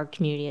for our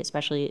community,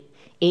 especially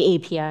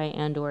AAPI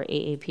and or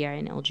AAPI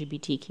and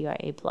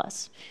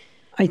LGBTQIA+.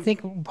 I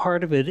think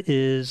part of it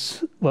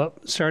is,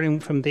 starting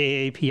from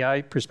the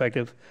AAPI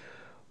perspective,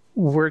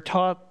 we're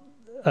taught,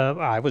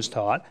 I was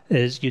taught,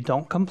 is you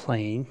don't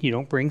complain, you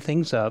don't bring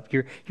things up.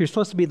 You're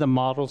supposed to be the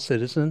model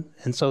citizen.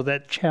 And so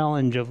that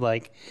challenge of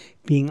like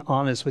being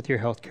honest with your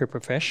healthcare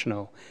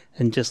professional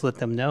and just let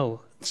them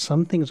know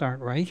some things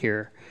aren't right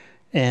here.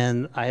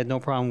 And I had no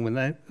problem when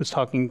I was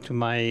talking to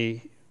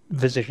my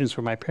physicians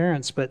for my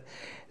parents, but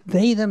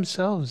they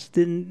themselves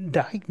didn't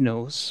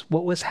diagnose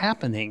what was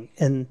happening.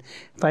 And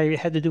if I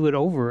had to do it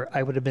over,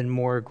 I would have been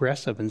more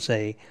aggressive and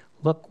say,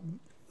 look,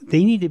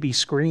 they need to be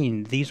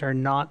screened. These are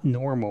not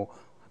normal.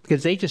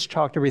 Because they just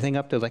chalked everything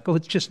up to like, oh,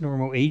 it's just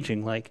normal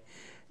aging. Like,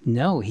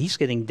 no, he's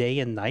getting day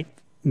and night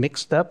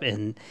mixed up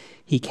and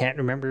he can't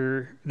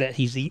remember that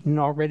he's eaten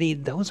already.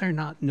 Those are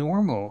not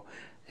normal.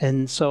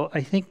 And so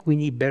I think we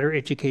need better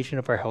education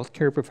of our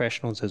healthcare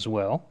professionals as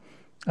well.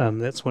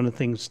 That's one of the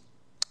things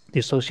the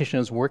association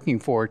is working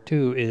for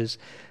too, is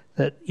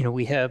that, you know,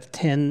 we have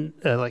 10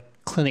 like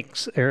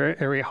clinics,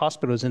 area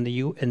hospitals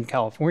in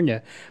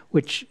California,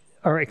 which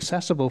are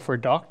accessible for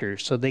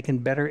doctors so they can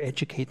better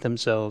educate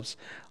themselves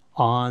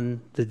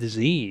on the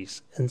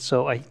disease. And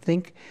so I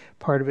think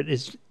part of it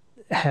is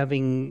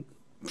having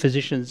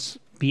physicians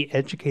be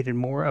educated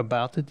more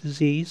about the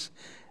disease,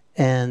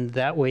 and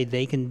that way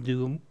they can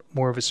do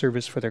more of a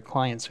service for their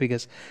clients,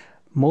 because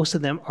most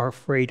of them are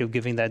afraid of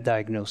giving that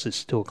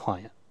diagnosis to a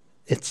client.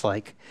 It's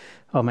like,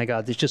 oh my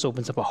God, this just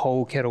opens up a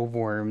whole kettle of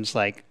worms.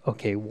 Like,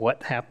 okay,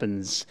 what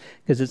happens?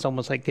 Because it's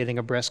almost like getting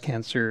a breast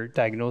cancer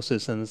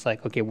diagnosis, and it's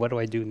like, okay, what do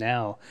I do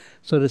now?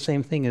 So the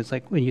same thing is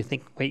like when you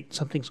think, wait,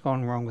 something's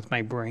gone wrong with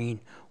my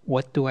brain.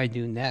 What do I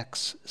do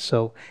next?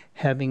 So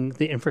having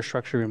the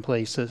infrastructure in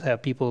place to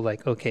have people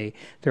like, okay,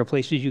 there are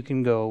places you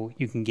can go,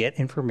 you can get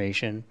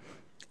information,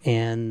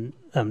 and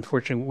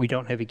unfortunately, we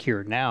don't have a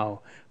cure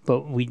now,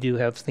 but we do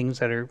have things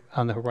that are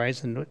on the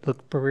horizon that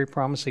look very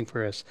promising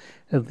for us,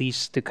 at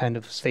least to kind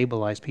of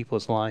stabilize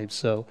people's lives.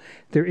 So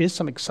there is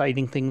some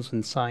exciting things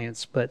in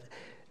science, but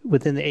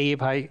within the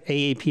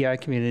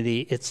AAPI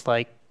community, it's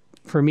like,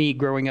 for me,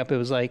 growing up, it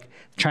was like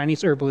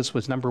Chinese herbalist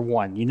was number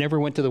one. You never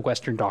went to the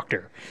Western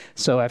doctor.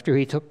 So after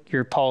he took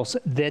your pulse,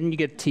 then you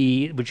get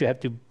tea, which you have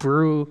to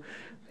brew.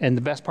 And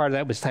the best part of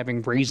that was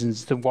having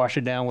raisins to wash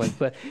it down with.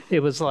 But it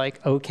was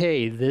like,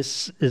 okay,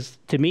 this is,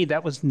 to me,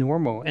 that was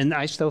normal. And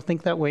I still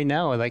think that way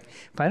now. Like,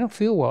 if I don't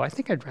feel well, I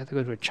think I'd rather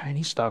go to a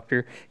Chinese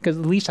doctor, because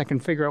at least I can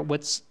figure out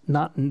what's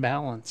not in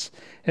balance,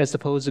 as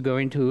opposed to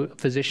going to a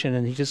physician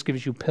and he just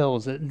gives you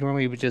pills that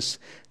normally would just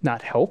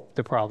not help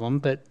the problem,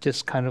 but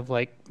just kind of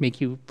like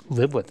make you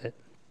live with it.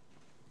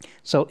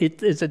 So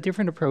it's a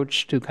different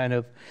approach to kind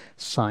of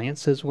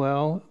science as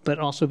well, but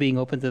also being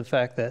open to the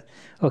fact that,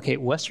 okay,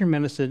 Western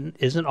medicine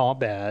isn't all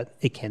bad.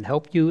 It can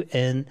help you,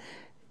 and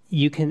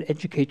you can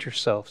educate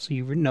yourself so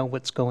you know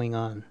what's going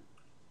on.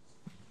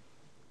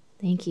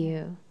 Thank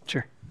you.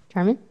 Sure.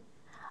 Carmen?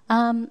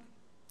 I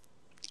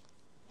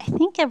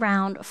think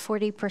around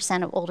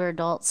 40% of older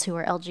adults who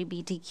are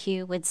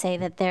LGBTQ would say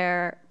that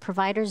their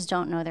providers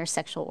don't know their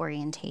sexual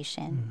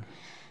orientation.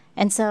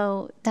 And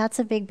so that's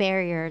a big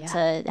barrier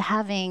to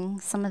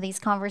having some of these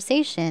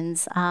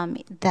conversations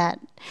that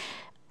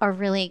are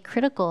really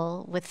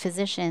critical with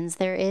physicians.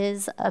 There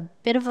is a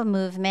bit of a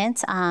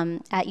movement.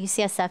 At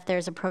UCSF,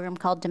 there's a program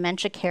called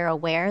Dementia Care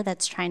Aware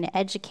that's trying to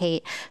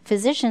educate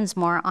physicians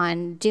more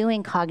on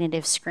doing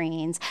cognitive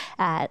screens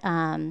at,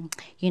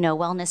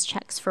 wellness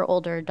checks for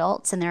older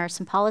adults. And there are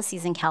some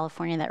policies in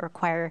California that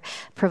require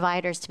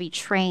providers to be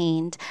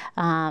trained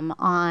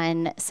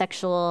on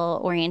sexual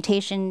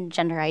orientation,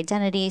 gender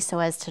identity, so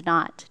as to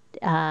not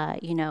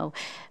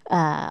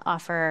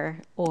offer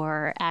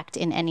or act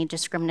in any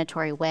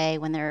discriminatory way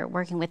when they're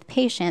working with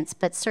patients,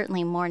 but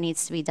certainly more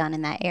needs to be done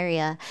in that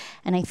area.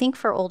 And I think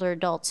for older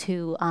adults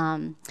who,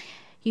 are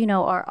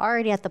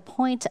already at the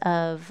point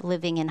of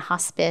living in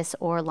hospice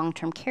or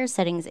long-term care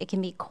settings, it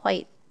can be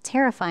quite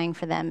terrifying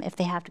for them if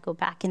they have to go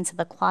back into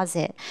the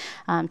closet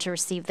to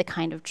receive the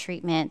kind of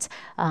treatment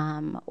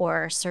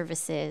or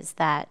services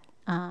that,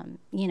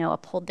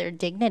 uphold their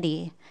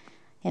dignity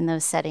in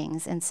those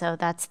settings. And so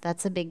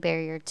that's a big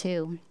barrier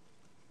too.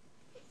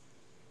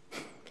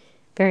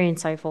 Very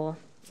insightful.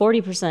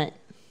 40%.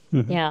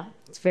 Yeah,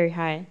 it's very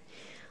high.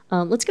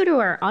 Let's go to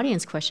our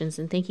audience questions,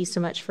 and thank you so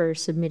much for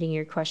submitting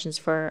your questions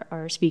for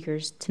our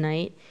speakers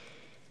tonight.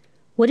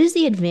 What is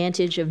the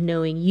advantage of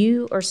knowing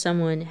you or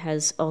someone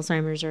has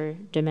Alzheimer's or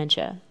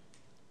dementia?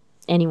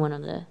 Anyone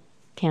on the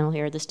panel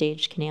here or the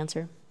stage can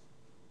answer.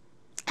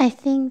 I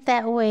think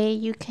that way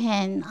you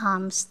can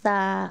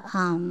start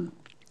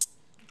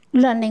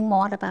learning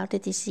more about the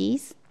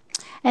disease.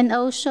 And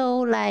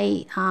also,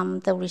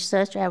 the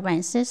research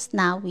advances,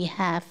 now we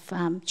have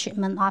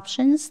treatment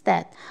options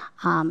that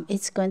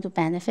it's going to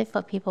benefit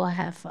for people who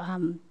have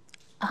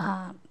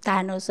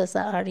diagnosis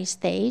at early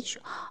stage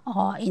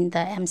or in the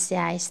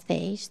MCI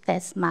stage,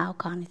 that's mild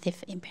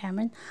cognitive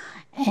impairment.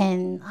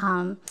 And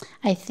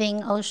I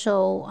think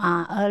also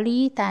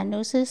early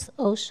diagnosis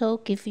also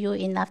give you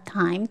enough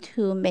time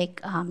to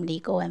make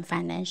legal and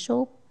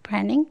financial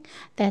planning.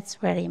 That's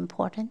very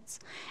important.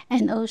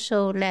 And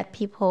also let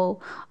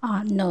people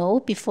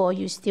know before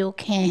you still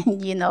can,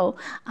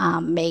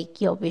 make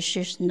your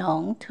wishes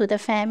known to the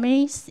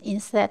families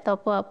instead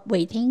of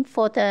waiting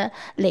for the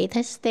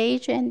later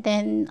stage and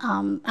then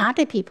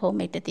other people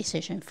make the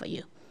decision for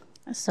you.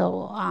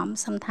 So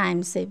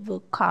sometimes it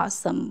will cause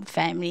some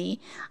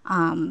family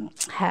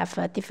have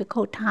a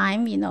difficult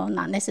time,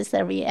 not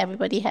necessarily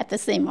everybody have the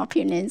same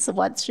opinions of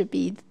what should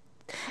be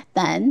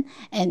done.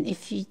 And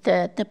if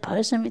the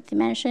person with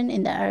dementia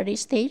in the early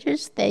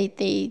stages,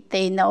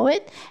 they know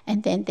it,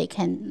 and then they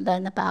can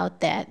learn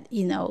about that,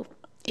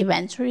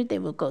 eventually they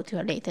will go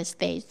to a later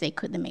stage. They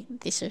couldn't make the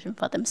decision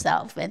for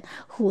themselves, and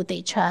who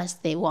they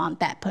trust, they want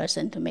that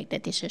person to make the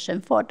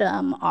decision for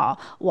them, or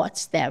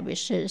what's their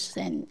wishes,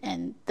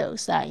 and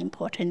those are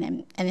important.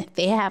 And if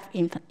they have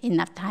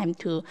enough time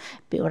to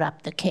build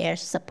up the care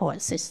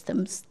support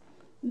systems,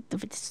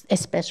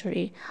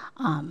 especially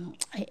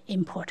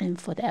important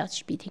for the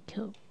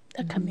LGBTQ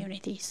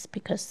communities,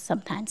 because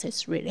sometimes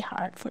it's really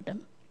hard for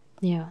them.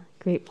 Yeah,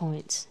 great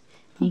points.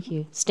 Thank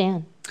you.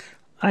 Stan?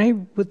 I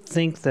would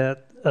think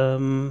that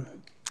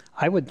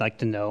I would like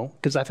to know,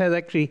 because I've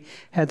actually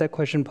had that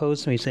question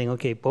posed to me saying,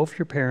 okay, both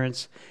your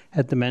parents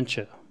had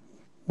dementia.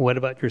 What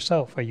about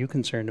yourself? Are you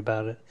concerned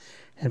about it?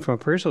 And from a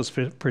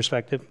personal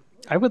perspective,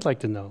 I would like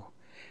to know,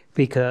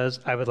 because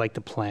I would like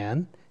to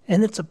plan,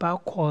 and it's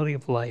about quality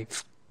of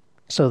life.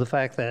 So the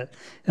fact that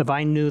if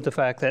I knew the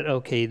fact that,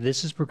 okay,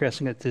 this is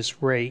progressing at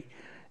this rate,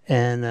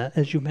 and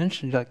as you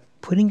mentioned, like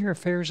putting your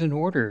affairs in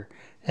order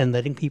and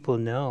letting people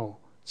know.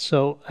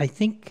 So I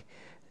think,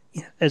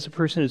 as a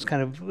person who's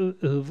kind of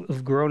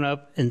who've grown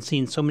up and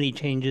seen so many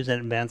changes and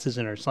advances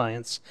in our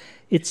science,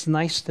 it's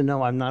nice to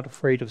know I'm not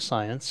afraid of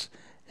science,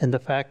 and the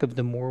fact of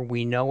the more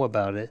we know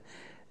about it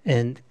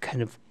and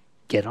kind of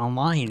get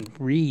online,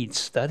 read,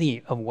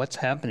 study of what's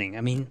happening.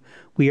 I mean,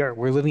 we're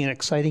living in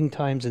exciting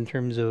times in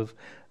terms of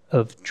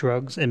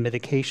drugs and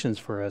medications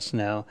for us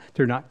now.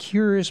 They're not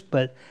cures,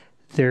 but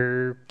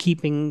they're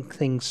keeping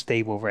things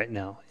stable right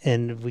now.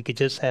 And if we could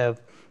just have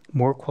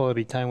more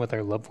quality time with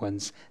our loved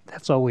ones,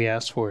 that's all we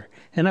ask for.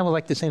 And I would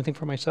like the same thing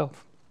for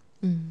myself.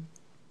 Mm.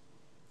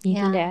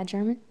 Anything to add,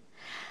 German?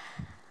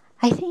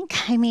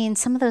 I mean,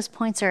 some of those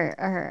points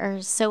are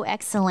so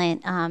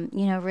excellent.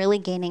 Really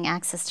gaining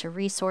access to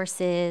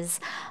resources,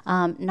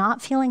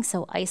 not feeling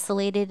so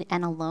isolated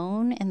and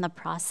alone in the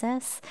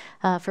process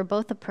for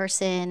both the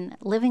person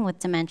living with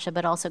dementia,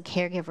 but also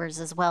caregivers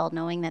as well,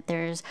 knowing that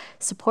there's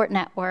support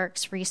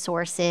networks,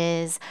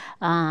 resources,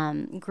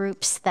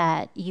 groups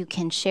that you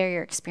can share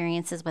your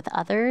experiences with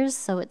others.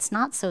 So it's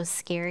not so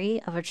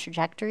scary of a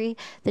trajectory.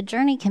 The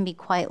journey can be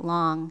quite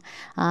long,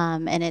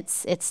 and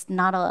it's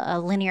not a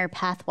linear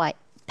pathway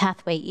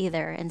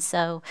either. And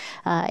so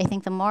I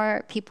think the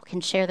more people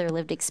can share their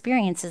lived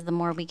experiences, the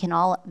more we can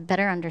all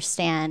better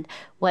understand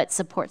what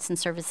supports and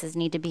services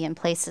need to be in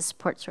place to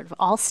support sort of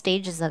all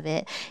stages of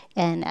it.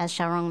 And as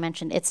Xiaorong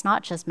mentioned, it's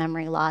not just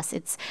memory loss,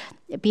 it's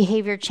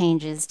behavior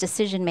changes,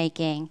 decision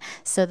making.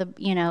 So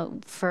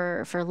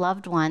for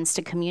loved ones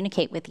to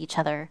communicate with each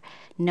other,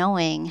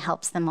 knowing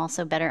helps them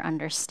also better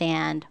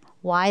understand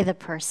why the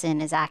person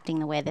is acting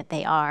the way that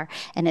they are,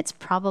 and it's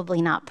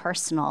probably not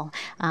personal,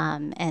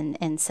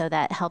 and so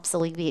that helps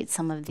alleviate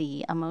some of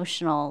the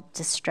emotional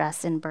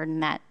distress and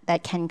burden that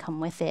can come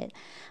with it,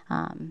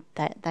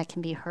 that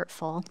can be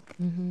hurtful.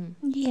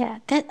 Mm-hmm. Yeah,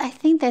 I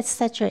think that's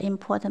such an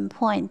important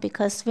point,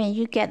 because when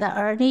you get an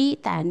early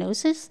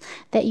diagnosis,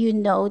 that you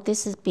know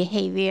this is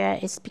behavior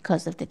is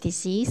because of the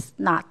disease,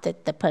 not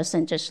that the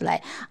person just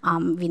like,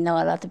 we know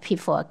a lot of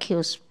people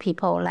accuse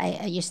people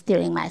like, are you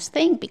stealing my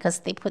thing?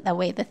 Because they put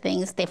away the things,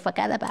 they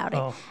forget about it.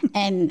 Oh.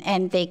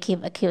 and they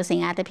keep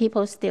accusing other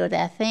people steal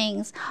their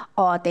things,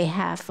 or they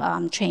have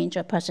change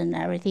of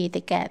personality,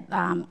 they get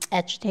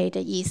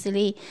agitated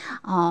easily,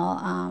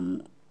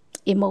 or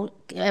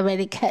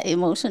very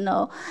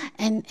emotional,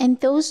 and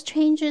those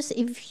changes,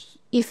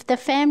 if the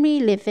family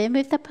living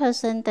with the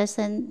person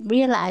doesn't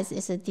realize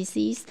it's a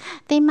disease,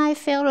 they might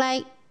feel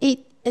like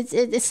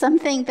it's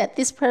something that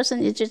this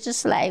person is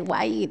just like,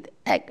 why you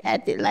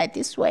act it like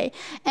this way.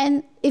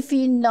 And if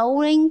you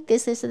knowing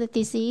this is a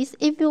disease,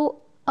 it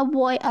will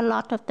avoid a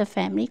lot of the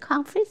family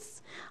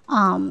conflicts.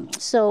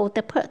 So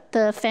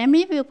the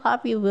family will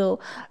probably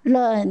will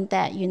learn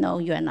that,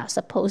 you're not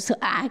supposed to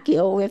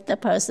argue with the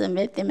person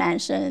with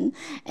dementia.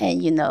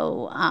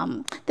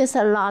 And, there's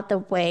a lot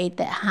of way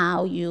that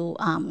how you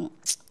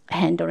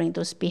handling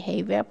those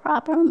behavior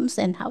problems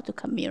and how to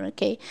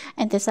communicate.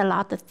 And there's a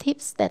lot of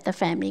tips that the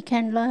family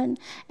can learn,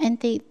 and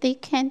they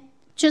can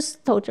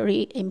just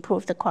totally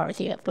improve the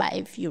quality of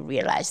life. You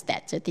realize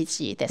that's a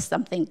disease, that's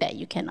something that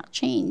you cannot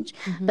change,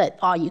 mm-hmm. but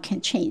all you can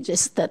change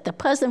is the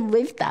person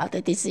without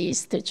the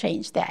disease to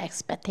change their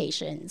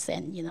expectations,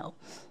 and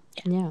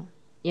Yeah.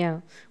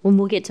 Well,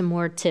 we'll get to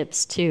more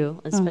tips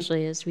too,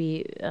 especially as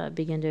we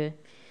begin to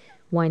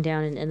wind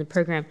down in the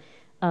program.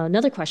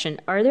 Another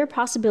question, are there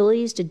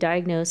possibilities to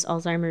diagnose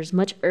Alzheimer's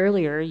much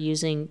earlier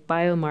using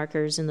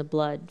biomarkers in the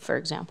blood, for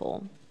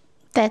example?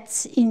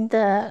 That's in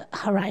the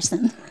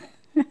horizon.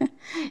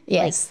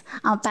 Yes,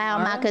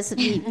 biomarkers,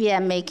 we are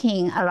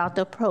making a lot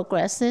of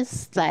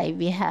progresses. Like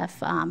we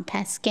have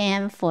PET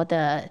scan for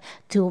the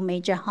two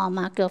major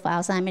hallmarks of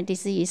Alzheimer's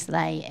disease,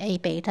 like A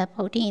beta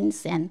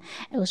proteins and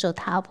also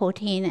tau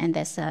protein, and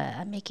that's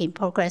making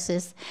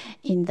progresses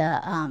in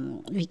the,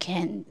 we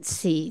can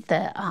see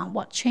the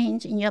what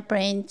change in your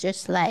brain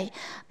just like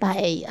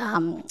by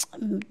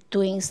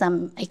doing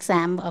some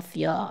exam of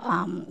your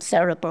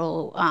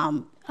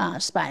cerebral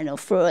spinal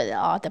fluid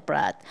or the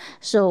blood.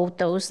 So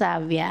those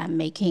we are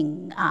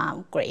making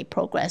great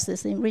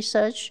progresses in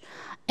research.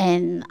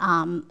 And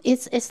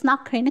it's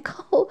not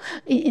clinical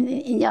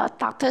in your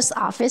doctor's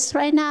office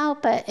right now,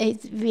 but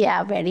we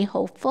are very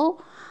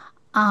hopeful.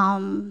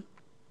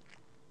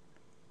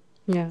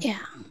 Yeah.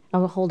 I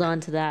will hold on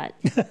to that.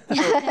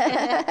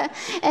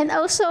 And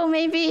also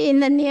maybe in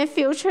the near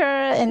future,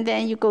 and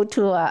then you go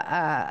to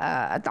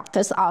a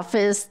doctor's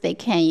office, they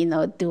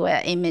can, do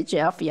an image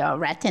of your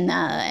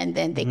retina, and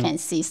then they can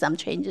see some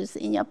changes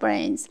in your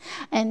brains.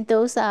 And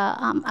those are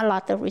a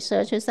lot of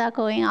researches are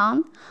going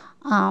on.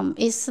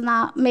 It's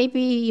not,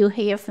 maybe you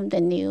hear from the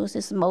news,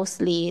 it's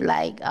mostly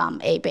like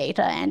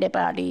A-beta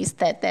antibodies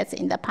that's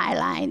in the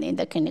pipeline in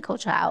the clinical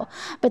trial.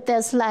 But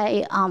there's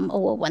like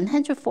over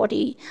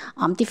 140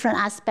 different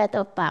aspects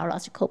of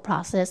biological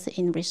process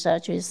in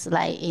researches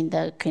like in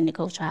the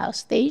clinical trial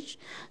stage.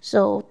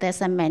 So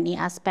there's a many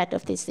aspects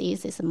of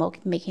disease is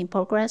making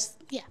progress.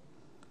 Yeah.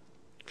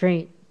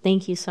 Great.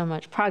 Thank you so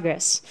much.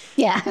 Progress.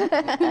 Yeah.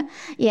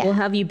 Yeah. We'll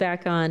have you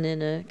back on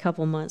in a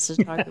couple months to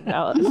talk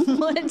about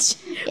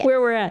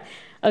where we're at.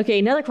 Okay,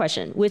 another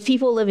question. With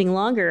people living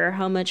longer,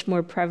 how much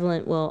more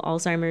prevalent will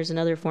Alzheimer's and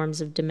other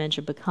forms of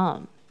dementia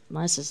become?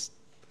 Well, this is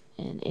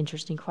an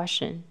interesting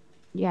question.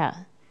 Yeah.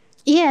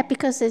 Yeah,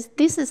 because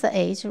this is an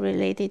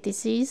age-related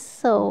disease,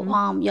 so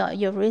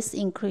your risk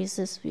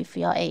increases with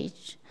your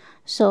age.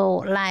 So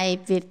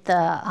like with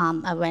the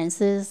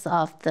advances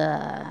of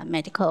the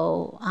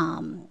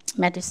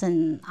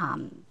medicine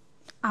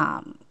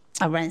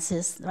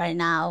advances right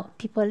now,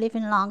 people are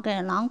living longer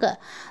and longer.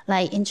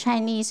 Like in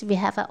Chinese, we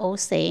have an old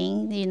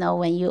saying,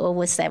 when you're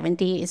over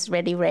 70, it's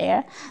really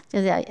rare.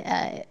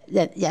 Yeah.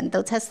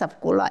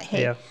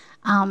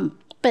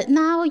 But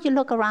now you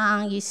look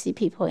around, you see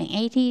people in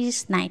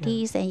 80s,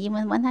 90s, and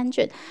even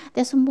 100.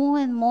 There's more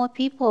and more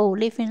people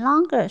living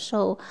longer.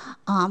 So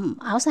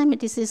Alzheimer's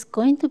disease is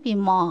going to be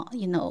more,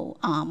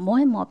 more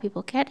and more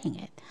people getting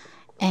it.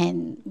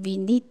 And we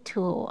need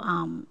to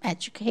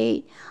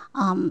educate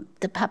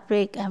the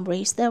public and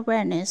raise the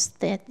awareness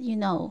that,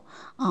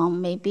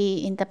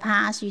 maybe in the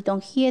past you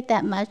don't hear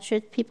that much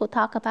people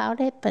talk about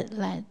it, but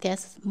like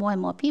there's more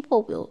and more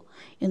people will,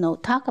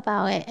 talk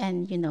about it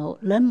and,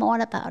 learn more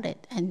about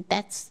it. And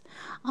that's,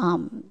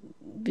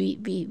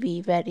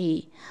 we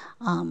very,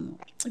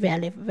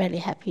 very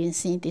happy in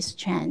seeing this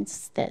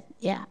chance that,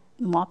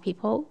 more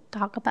people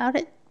talk about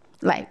it.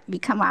 Like we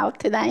come out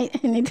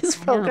tonight in these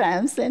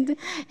programs, and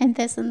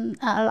there's a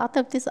lot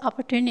of this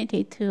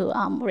opportunity to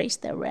raise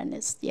the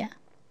awareness. Yeah.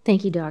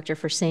 Thank you, Doctor,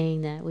 for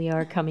saying that. We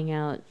are coming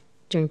out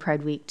during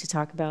Pride Week to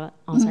talk about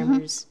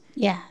Alzheimer's.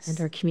 Yes.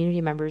 And our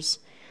community members.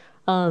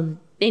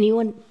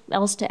 Anyone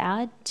else to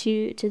add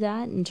to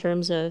that in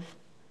terms of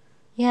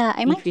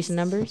increase in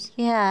numbers?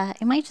 Yeah,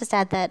 I might just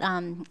add that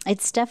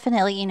it's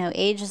definitely,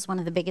 age is one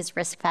of the biggest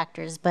risk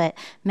factors, but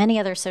many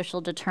other social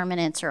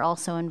determinants are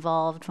also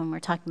involved when we're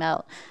talking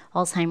about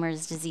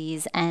Alzheimer's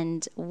disease.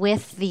 And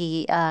with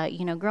the,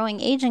 growing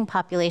aging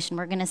population,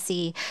 we're going to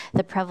see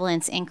the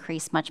prevalence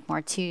increase much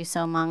more too.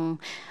 So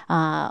among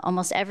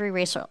almost every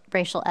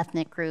racial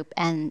ethnic group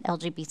and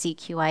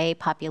LGBTQIA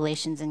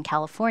populations in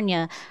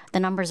California, the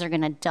numbers are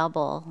going to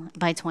double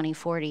by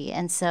 2040.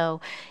 And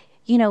so,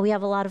 we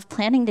have a lot of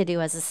planning to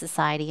do as a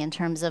society in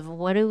terms of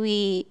what do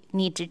we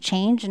need to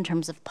change in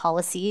terms of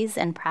policies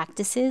and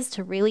practices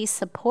to really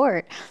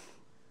support,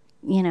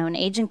 an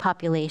aging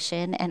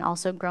population and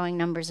also growing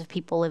numbers of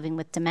people living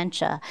with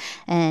dementia.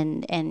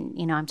 And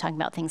I'm talking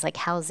about things like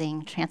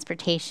housing,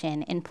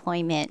 transportation,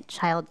 employment,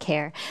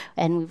 childcare.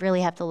 And we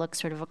really have to look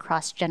sort of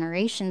across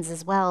generations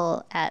as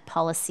well at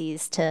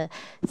policies to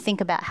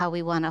think about how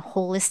we want to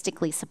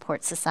holistically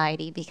support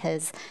society,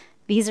 because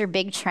these are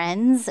big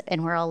trends,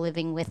 and we're all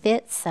living with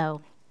it.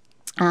 So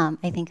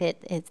I think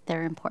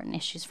they're important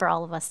issues for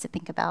all of us to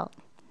think about.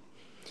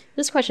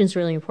 This question is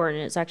really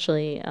important. It's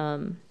actually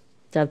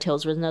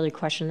dovetails with another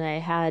question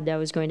that I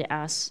was going to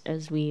ask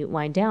as we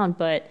wind down.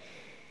 But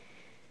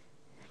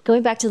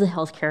going back to the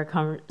healthcare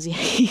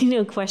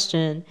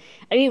question,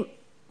 I mean,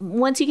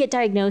 once you get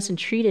diagnosed and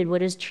treated, what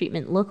does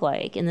treatment look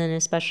like? And then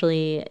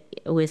especially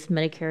with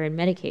Medicare and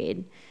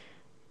Medicaid.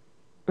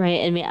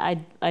 Right. I mean,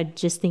 I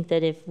just think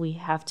that if we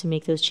have to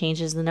make those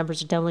changes, the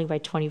numbers are doubling by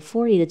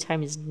 2040. The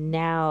time is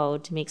now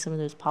to make some of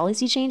those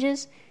policy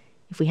changes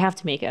if we have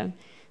to make them.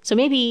 So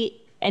maybe,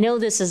 I know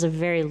this is a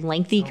very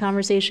lengthy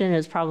conversation.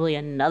 It's probably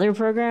another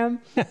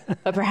program,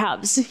 but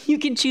perhaps you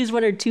can choose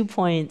 1 or 2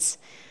 points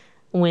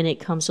when it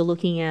comes to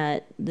looking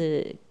at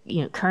the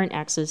current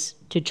access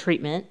to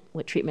treatment,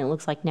 what treatment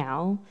looks like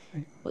now,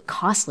 what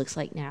cost looks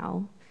like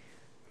now.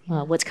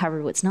 What's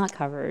covered, what's not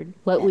covered.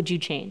 What would you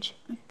change?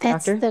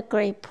 That's Doctor? the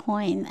great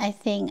point. I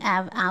think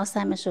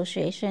Alzheimer's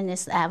Association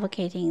is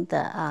advocating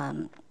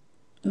the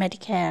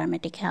Medicare,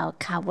 Medi-Cal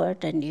cover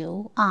the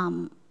new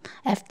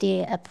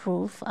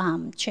FDA-approved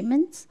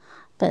treatments,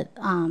 but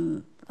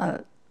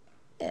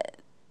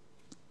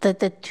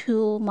the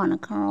 2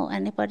 monoclonal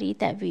antibody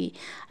that we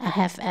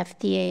have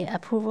FDA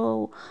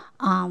approval,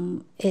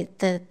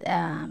 Medicare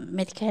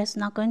is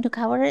not going to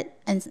cover it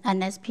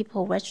unless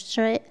people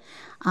register it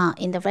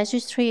in the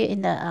registry,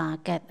 in the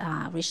get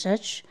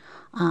research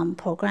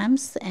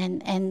programs,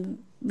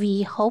 and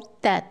we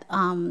hope that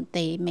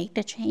they make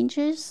the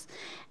changes.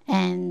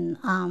 And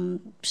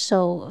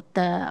so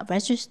the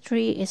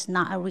registry is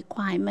not a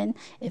requirement.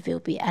 It will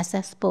be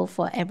accessible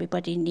for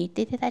everybody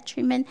needed that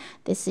treatment.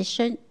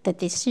 The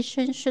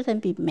decision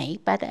shouldn't be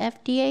made by the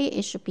FDA.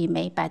 It should be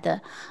made by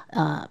the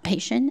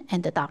patient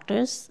and the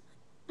doctors.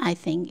 I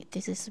think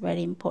this is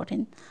very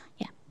important.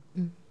 Yeah.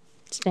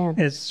 Stan.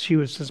 As she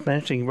was just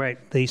mentioning, right,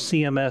 the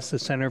CMS, the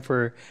Center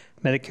for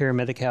Medicare and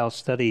Medi-Cal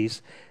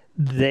Studies,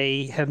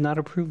 they have not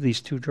approved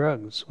these two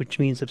drugs, which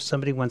means if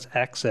somebody wants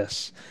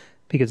access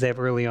because they have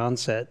early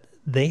onset,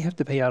 they have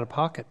to pay out of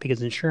pocket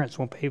because insurance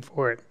won't pay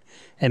for it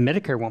and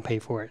Medicare won't pay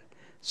for it.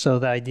 So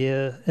the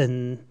idea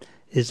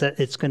is that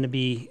it's going to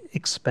be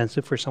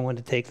expensive for someone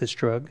to take this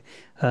drug.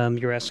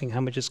 You're asking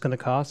how much it's going to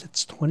cost?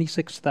 It's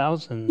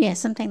 $26,000. Yeah,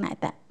 something like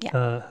that.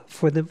 Yeah.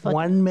 For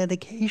one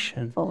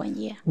medication. For 1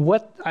 year.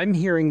 What I'm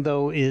hearing,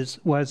 though,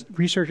 was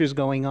research is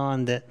going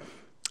on that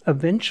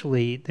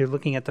eventually they're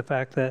looking at the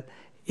fact that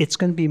it's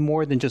going to be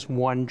more than just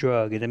one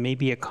drug, and it may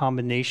be a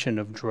combination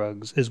of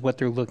drugs is what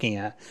they're looking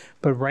at.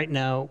 But right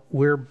now,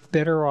 we're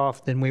better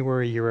off than we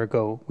were a year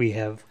ago. We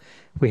have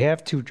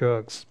two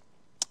drugs,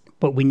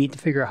 but we need to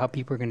figure out how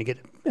people are going to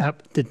get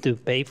to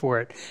pay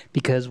for it,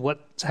 because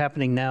what's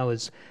happening now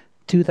is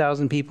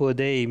 2,000 people a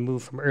day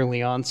move from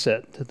early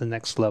onset to the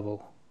next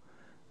level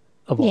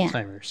of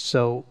Alzheimer's.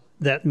 So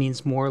that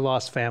means more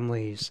lost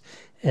families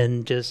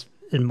and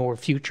more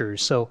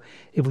futures. So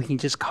if we can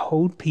just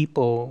hold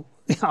people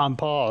on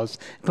pause,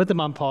 put them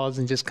on pause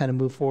and just kind of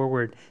move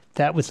forward,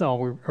 that was all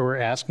we're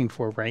asking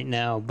for right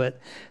now.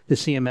 But the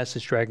CMS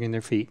is dragging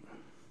their feet.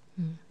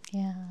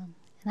 Yeah.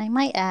 And I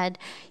might add,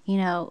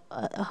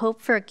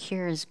 hope for a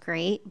cure is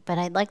great, but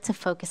I'd like to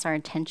focus our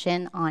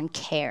attention on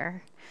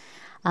care.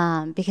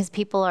 Because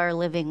people are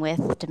living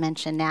with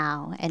dementia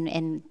now,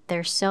 and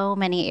there's so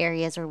many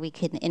areas where we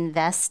can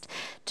invest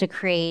to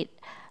create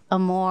a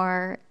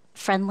more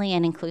friendly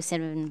and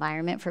inclusive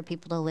environment for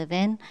people to live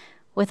in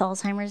with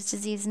Alzheimer's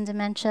disease and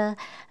dementia.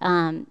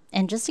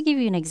 And just to give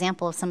you an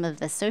example of some of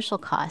the social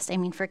costs, I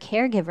mean, for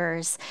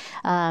caregivers,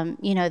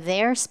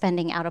 they're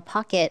spending out of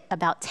pocket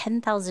about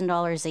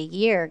 $10,000 a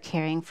year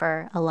caring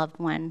for a loved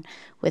one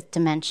with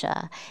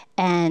dementia.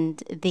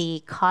 And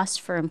the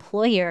cost for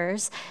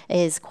employers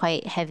is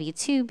quite heavy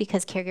too,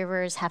 because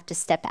caregivers have to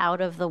step out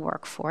of the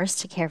workforce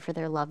to care for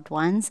their loved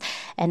ones,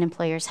 and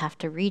employers have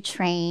to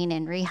retrain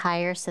and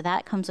rehire, so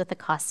that comes with a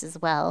cost as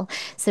well.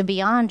 So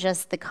beyond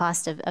just the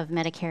cost of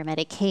Medicare,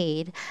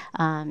 Medicaid,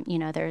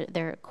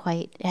 there are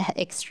quite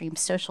extreme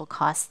social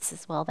costs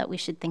as well that we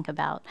should think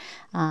about.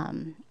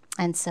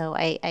 And so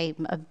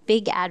I'm a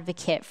big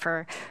advocate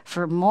for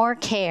more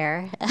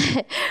care.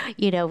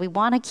 We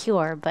want a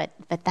cure, but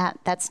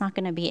that's not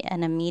going to be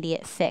an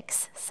immediate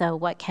fix. So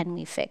what can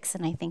we fix?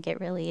 And I think it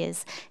really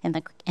is in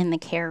the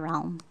care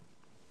realm.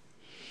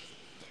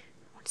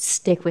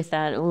 Stick with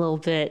that a little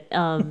bit,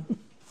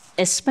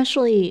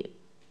 especially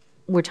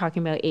we're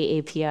talking about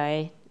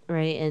AAPI,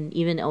 right? And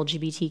even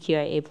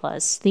LGBTQIA+. I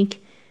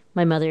think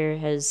my mother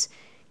has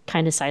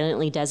kind of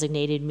silently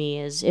designated me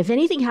as, if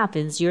anything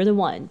happens, you're the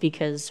one,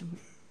 because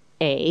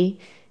A,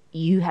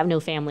 you have no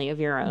family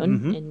of your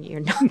own, and you're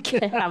not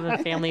going to have a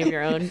family of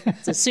your own,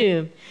 it's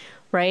assumed,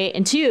 right?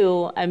 And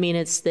two, I mean,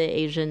 it's the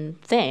Asian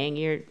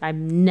thing.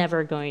 I'm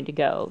never going to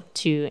go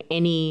to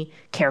any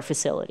care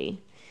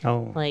facility.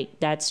 Oh.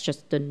 Like, that's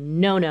just the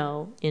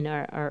no-no in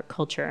our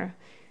culture.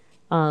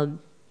 I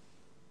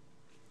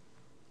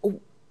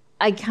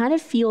kind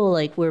of feel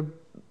like we're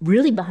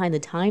really behind the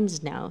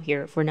times now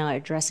here if we're not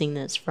addressing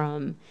this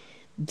from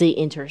the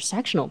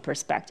intersectional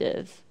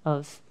perspective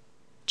of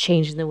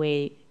changing the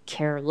way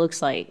care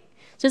looks like.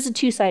 So it's a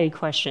two-sided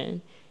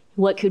question.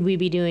 What could we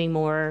be doing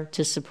more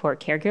to support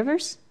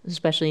caregivers,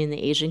 especially in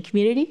the Asian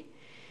community?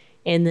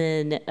 And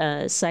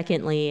then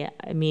secondly,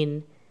 I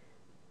mean,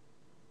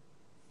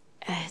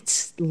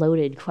 it's a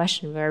loaded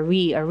question. Are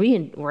we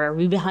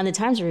behind the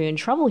times? Are we in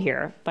trouble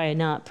here by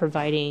not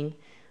providing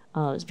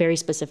very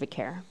specific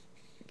care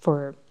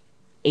for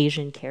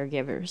Asian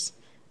caregivers,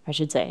 I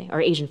should say,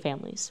 or Asian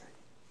families?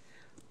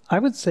 I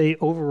would say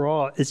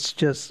overall, it's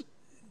just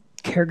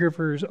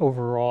caregivers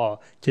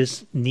overall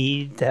just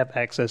need to have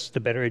access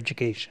to better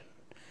education.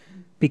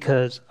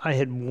 Because I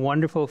had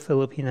wonderful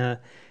Filipina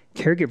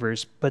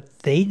caregivers,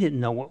 but they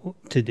didn't know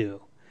what to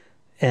do.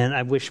 And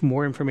I wish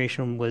more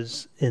information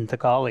was in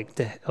Tagalog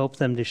to help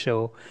them to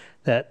show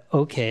that,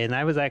 okay, and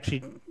I was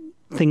actually,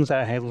 things that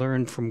I had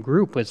learned from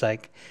group was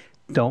like,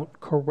 don't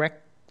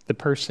correct the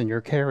person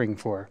you're caring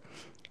for.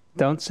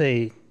 Don't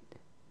say,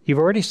 you've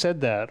already said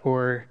that,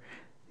 or,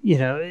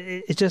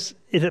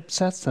 it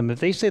upsets them. If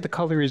they say the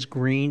color is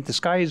green, the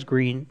sky is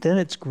green, then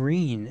it's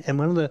green. And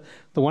one of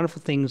the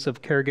wonderful things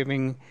of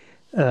caregiving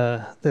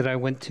that I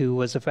went to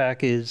was the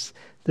fact is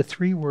the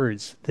 3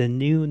 words, the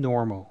new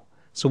normal.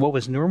 So what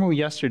was normal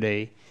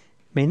yesterday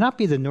may not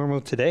be the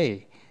normal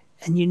today.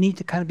 And you need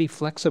to kind of be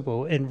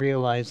flexible and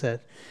realize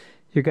that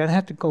you're going to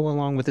have to go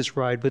along with this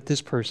ride with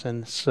this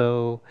person.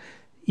 So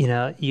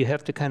you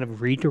have to kind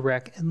of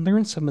redirect and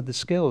learn some of the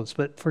skills.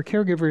 But for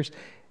caregivers,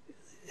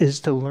 is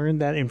to learn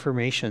that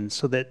information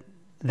so that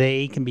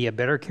they can be a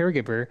better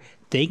caregiver,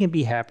 they can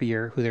be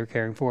happier who they're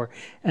caring for,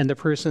 and the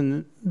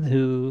person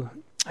who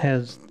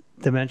has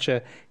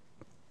dementia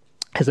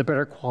has a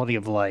better quality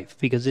of life,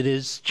 because it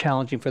is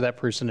challenging for that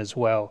person as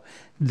well.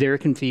 They're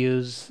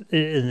confused,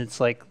 and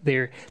it's like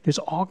there's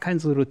all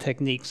kinds of little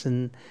techniques,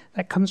 and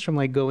that comes from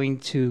like going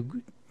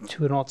to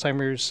an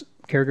Alzheimer's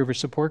caregiver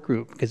support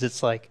group, because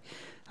it's like,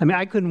 I mean,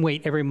 I couldn't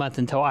wait every month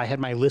until I had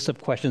my list of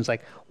questions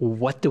like,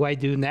 what do I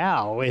do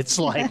now? It's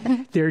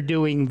like they're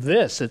doing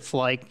this. It's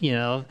like, you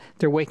know,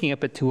 they're waking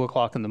up at 2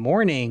 o'clock in the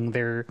morning.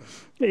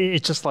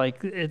 It's just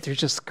like, there's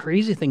just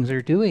crazy things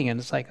they're doing. And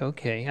it's like,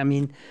 okay. I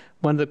mean,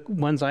 one of the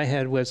ones I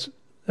had was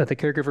the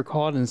caregiver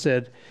called and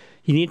said,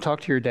 you need to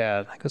talk to your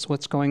dad. I goes,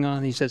 what's going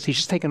on? He says, he's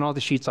just taken all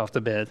the sheets off the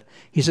bed.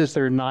 He says,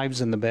 there are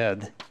knives in the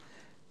bed.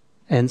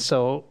 And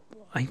so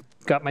I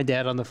got my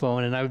dad on the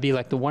phone, and I would be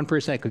like the one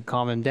person that could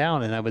calm him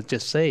down, and I would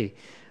just say,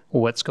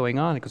 well, what's going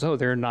on? He goes, oh,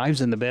 there are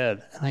knives in the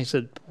bed. And I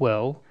said,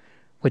 well,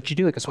 what'd you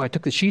do? He goes, well, I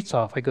took the sheets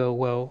off. I go,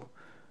 well,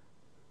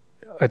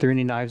 are there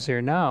any knives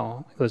there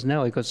now? He goes,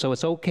 no. He goes, so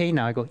it's okay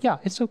now? I go, yeah,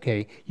 it's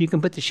okay. You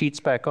can put the sheets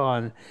back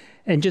on.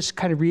 And just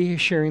kind of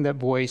reassuring that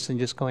voice and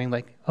just going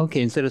like,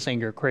 okay, instead of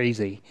saying you're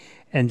crazy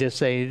and just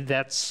say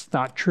that's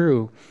not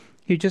true,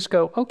 you just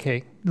go,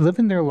 okay, live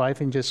in their life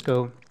and just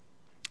go,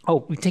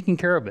 oh, we've taken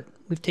care of it.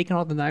 We've taken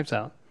all the knives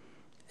out.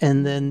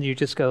 And then you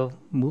just go,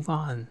 move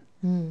on.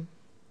 Mm.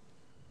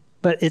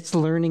 But it's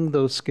learning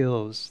those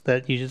skills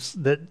that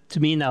to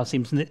me now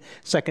seems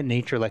second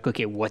nature. Like,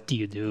 okay, what do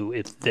you do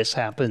if this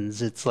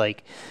happens? It's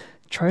like,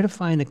 try to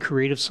find a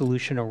creative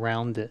solution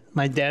around it.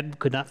 My dad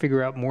could not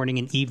figure out morning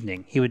and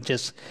evening. He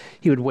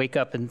would wake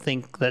up and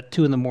think that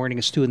 2 in the morning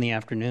is 2 in the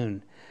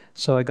afternoon.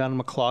 So I got him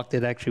a clock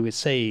that actually would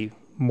say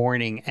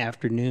morning,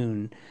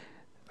 afternoon,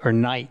 or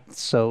night.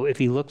 So if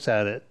he looks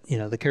at it, you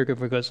know, the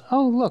caregiver goes,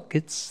 oh, look,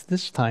 it's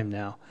this time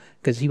now,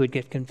 because he would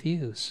get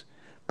confused.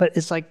 But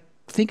it's like,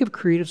 think of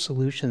creative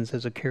solutions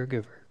as a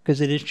caregiver, because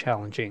it is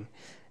challenging.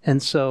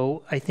 And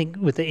so I think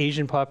with the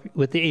Asian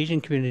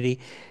community,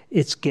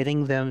 it's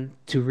getting them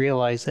to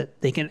realize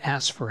that they can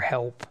ask for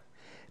help,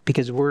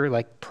 because we're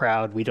like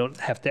proud. We don't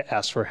have to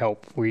ask for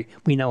help. We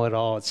know it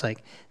all. It's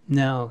like,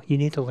 no, you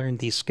need to learn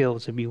these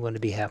skills if you want to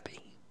be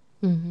happy.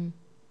 Mm-hmm.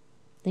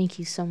 Thank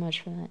you so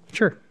much for that.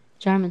 Sure.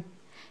 Jarman.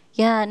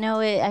 Yeah,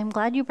 no, I'm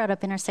glad you brought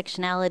up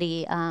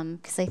intersectionality,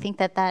 because I think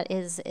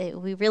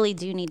we really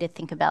do need to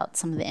think about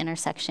some of the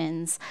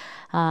intersections.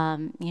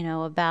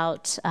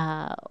 About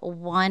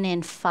 1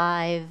 in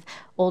 5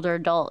 older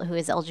adult who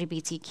is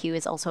LGBTQ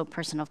is also a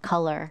person of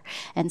color.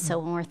 And so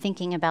when we're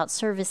thinking about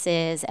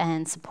services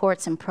and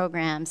supports and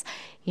programs,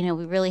 we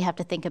really have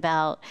to think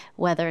about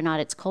whether or not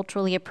it's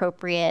culturally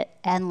appropriate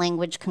and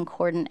language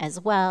concordant as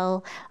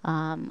well.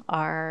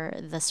 Are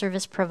the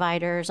service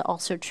providers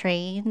also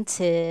trained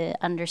to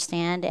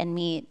understand and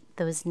meet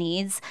those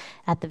needs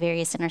at the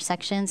various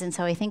intersections? And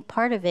so I think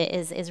part of it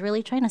is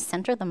really trying to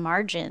center the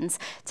margins,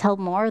 tell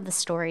more of the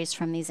stories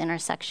from these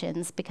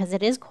intersections, because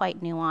it is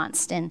quite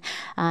nuanced. And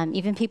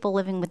even people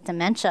living with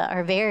dementia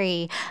are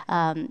very,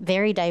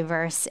 very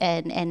diverse,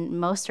 and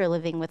most are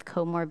living with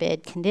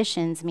comorbid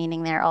conditions,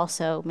 meaning they're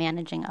also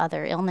managing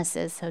other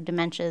illnesses. So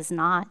dementia is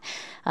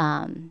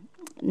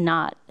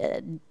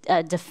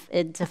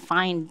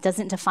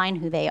doesn't define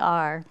who they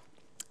are.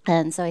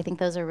 And so I think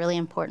those are really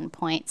important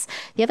points.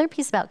 The other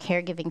piece about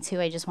caregiving, too,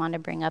 I just wanted to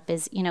bring up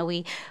is,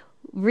 we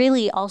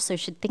really also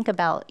should think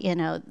about,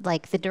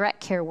 like the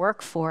direct care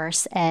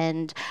workforce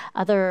and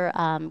other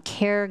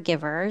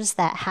caregivers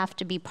that have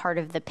to be part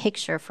of the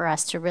picture for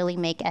us to really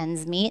make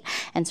ends meet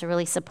and to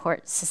really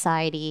support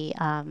society,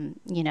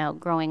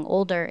 growing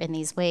older in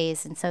these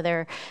ways. And so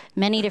there are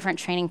many different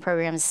training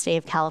programs. The state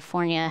of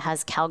California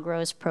has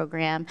CalGrow's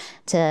program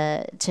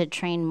to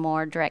train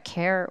more direct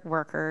care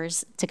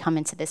workers to come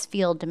into this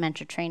field,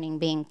 dementia training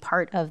being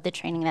part of the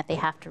training that they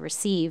have to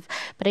receive.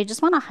 But I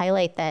just want to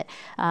highlight that,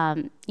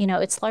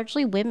 it's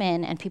largely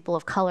women and people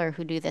of color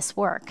who do this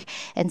work.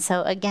 And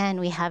so again,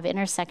 we have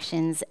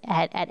intersections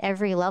at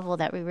every level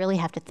that we really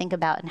have to think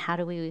about, and how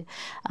do we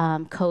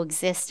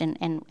coexist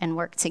and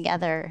work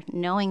together,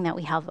 knowing that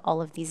we have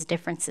all of these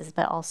differences,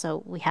 but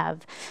also we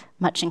have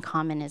much in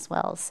common as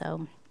well.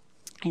 So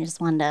I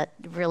just wanted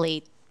to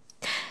really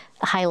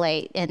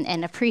highlight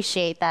and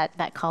appreciate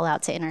that call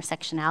out to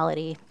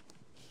intersectionality.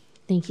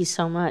 Thank you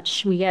so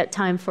much. We got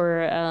time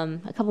for a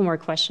couple more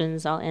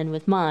questions. I'll end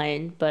with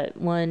mine, but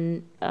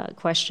one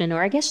question,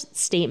 or I guess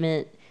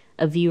statement,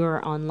 a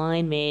viewer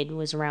online made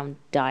was around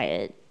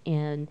diet.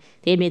 And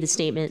they had made the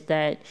statement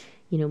that,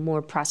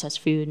 more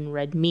processed food and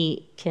red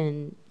meat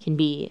can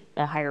be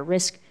a higher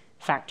risk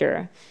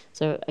factor.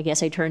 So I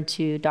guess I turn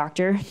to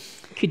Doctor.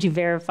 Could you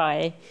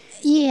verify?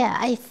 Yeah,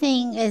 I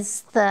think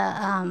it's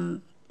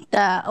the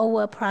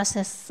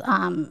over-processed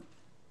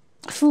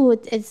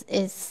food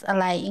is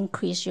like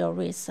increase your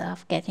risk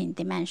of getting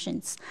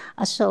dementias.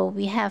 So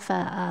we have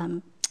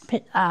a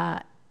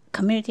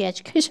community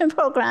education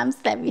programs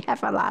that we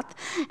have a lot.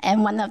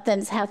 And one of them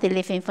is Healthy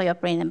Living for Your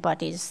Brain and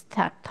Body.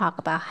 Talk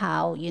about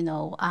how,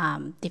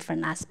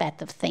 different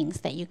aspects of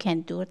things that you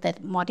can do,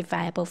 that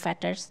modifiable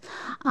factors.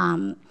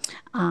 One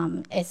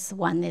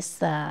is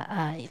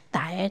the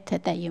diet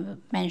that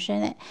you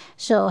mentioned.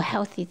 So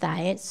healthy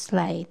diets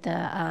like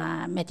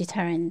the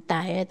Mediterranean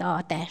diet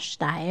or DASH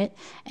diet,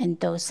 and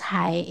those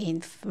high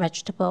in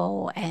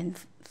vegetable and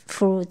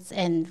fruits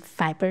and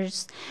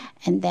fibers,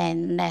 and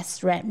then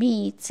less red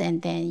meats,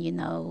 and then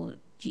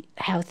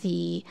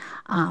healthy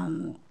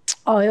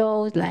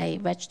oil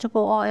like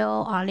vegetable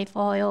oil, olive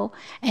oil,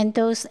 and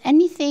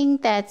anything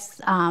that's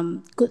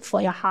good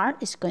for your heart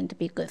is going to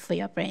be good for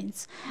your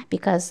brains,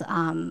 because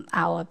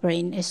our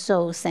brain is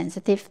so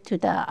sensitive to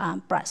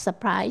the blood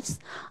supplies.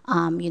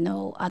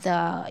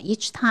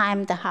 Each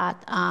time the heart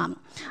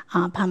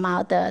pump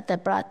out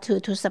the blood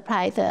to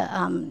supply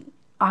the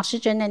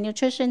oxygen and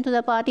nutrition to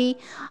the body,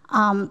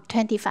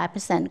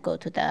 25% go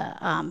to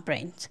the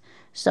brain.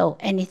 So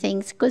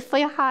anything good for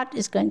your heart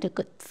is going to be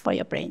good for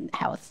your brain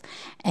health.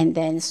 And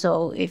then,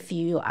 so if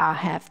you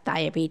have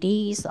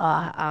diabetes or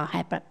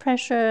high blood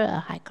pressure or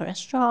high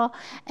cholesterol,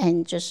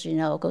 and just,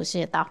 go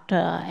see a doctor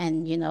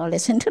and,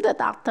 listen to the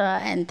doctor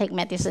and take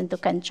medicine to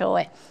control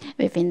it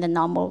within the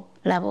normal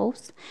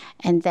levels.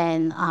 And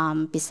then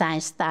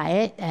besides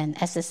diet and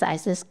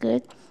exercise is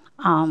good,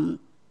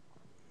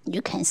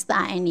 you can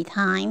start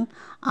anytime.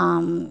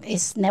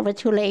 It's never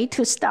too late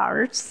to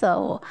start.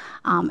 So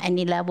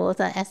any level of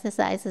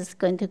exercise is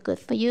going to be good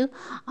for you.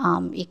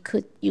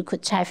 You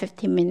could try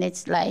 15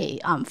 minutes,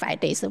 like 5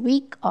 days a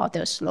week, or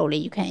slowly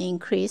you can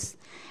increase.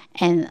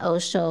 And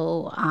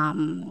also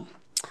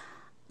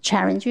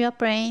challenge your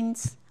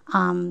brains.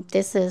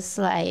 This is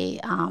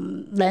like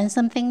learn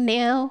something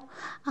new,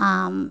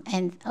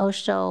 and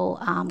also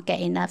get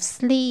enough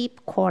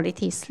sleep,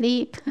 quality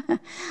sleep.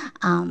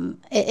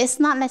 It's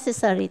not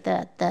necessarily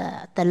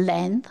the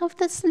length of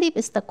the sleep,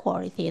 it's the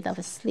quality of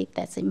the sleep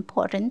that's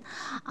important.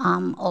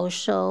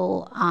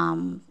 Also,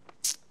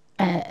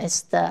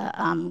 it's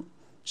the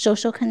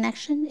social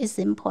connection is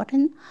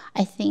important.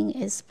 I think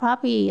it's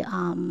probably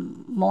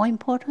more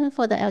important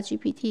for the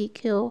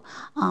LGBTQ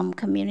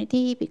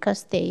community,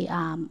 because they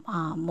are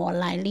more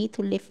likely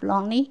to live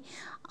lonely,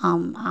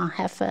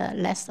 have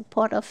less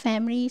support of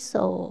family.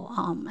 So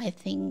I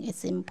think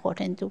it's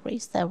important to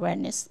raise the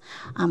awareness,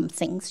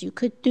 things you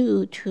could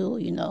do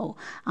to,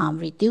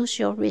 reduce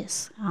your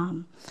risk.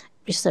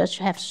 Research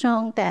have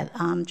shown that,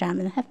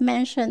 Jarman have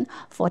mentioned,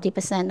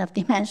 40% of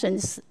dementia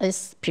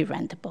is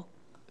preventable.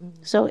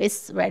 So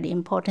it's really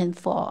important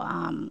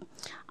for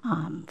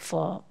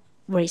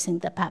raising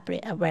the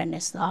public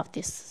awareness of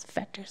these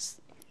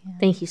factors. Yeah.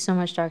 Thank you so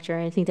much, Doctor.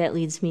 I think that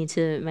leads me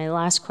to my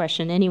last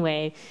question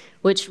anyway,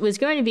 which was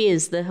going to be,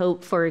 is the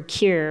hope for a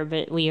cure,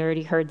 but we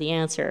already heard the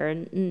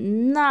answer.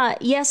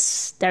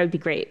 Yes, that would be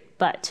great,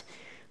 but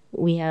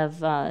we have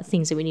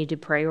things that we need to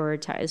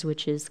prioritize,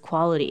 which is the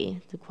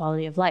quality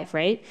of life,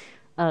 right?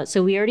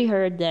 So we already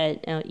heard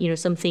that,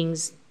 some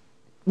things,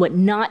 what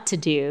not to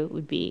do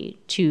would be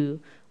to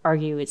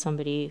argue with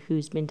somebody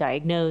who's been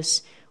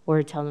diagnosed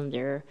or tell them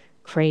they're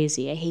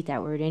crazy. I hate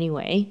that word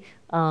anyway.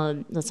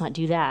 Let's not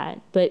do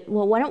that. But,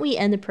 why don't we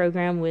end the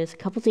program with a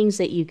couple things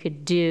that you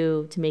could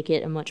do to make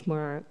it a much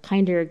more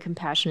kinder,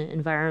 compassionate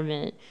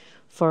environment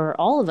for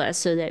all of us,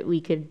 so that we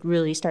could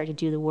really start to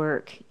do the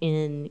work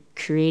in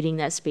creating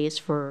that space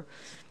for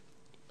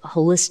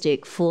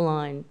holistic,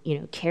 full-on,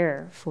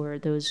 care for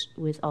those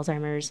with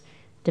Alzheimer's,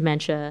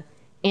 dementia,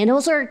 and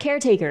also our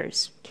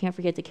caretakers. Can't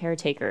forget the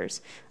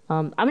caretakers.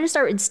 I'm going to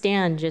start with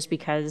Stan, just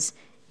because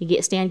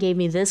Stan gave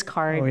me this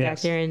card back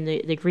there in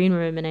the green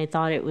room, and I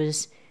thought it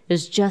was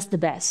just the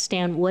best.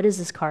 Stan, what is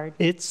this card?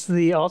 It's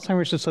the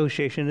Alzheimer's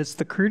Association. It's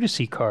the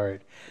courtesy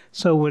card.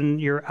 So when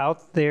you're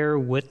out there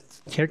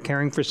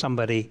caring for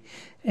somebody,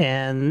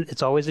 and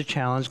it's always a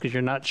challenge because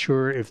you're not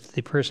sure if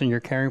the person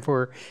you're caring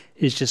for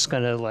is just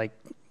going to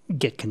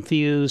get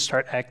confused,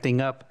 start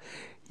acting up,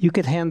 you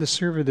could hand the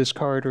server this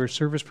card, or a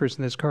service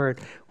person this card,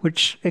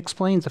 which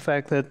explains the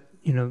fact that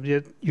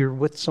you're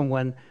with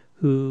someone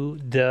who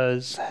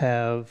does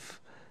have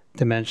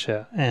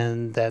dementia,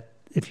 and that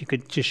if you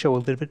could just show a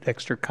little bit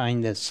extra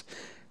kindness,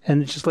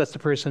 and it just lets the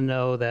person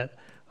know that,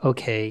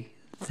 okay,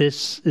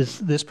 this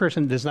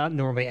person does not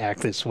normally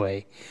act this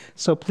way,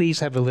 so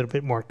please have a little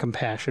bit more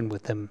compassion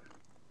with them.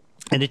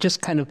 And it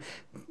just kind of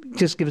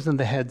gives them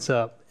the heads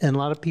up, and a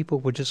lot of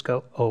people would just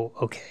go, oh,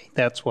 okay,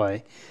 that's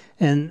why.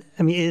 And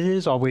I mean, it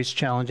is always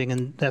challenging,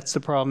 and that's the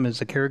problem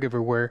as a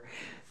caregiver, where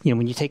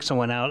when you take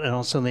someone out and all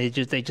of a sudden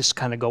they just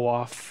kind of go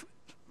off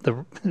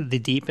the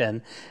deep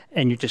end,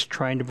 and you're just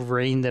trying to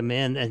rein them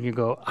in, and you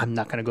go, I'm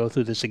not going to go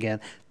through this again.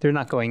 They're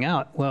not going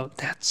out. Well,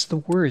 that's the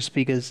worst,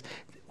 because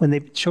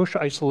when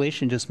social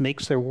isolation just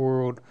makes their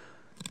world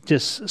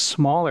just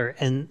smaller.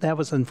 And that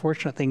was an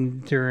unfortunate thing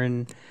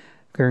during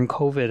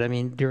COVID. I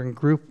mean, during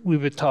group, we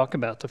would talk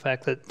about the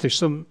fact that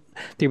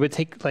they would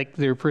take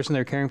their person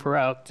they're caring for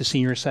out to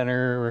senior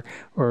center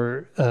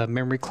or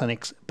memory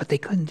clinics, but they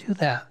couldn't do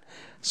that.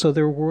 So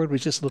their world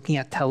was just looking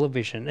at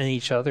television and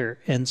each other.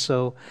 And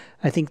so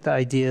I think the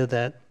idea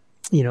that,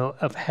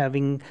 of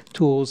having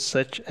tools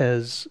such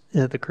as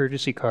the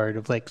courtesy card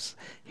of like,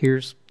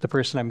 here's the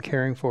person I'm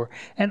caring for,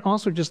 and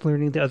also just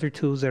learning the other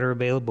tools that are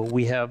available.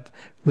 We have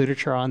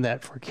literature on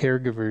that for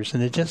caregivers,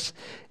 and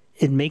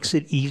it makes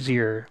it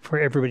easier for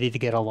everybody to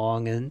get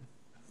along, and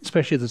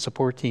especially the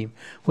support team.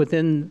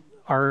 Within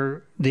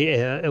the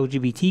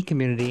LGBT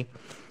community,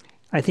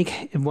 I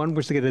think if one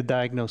was to get a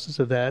diagnosis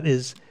of that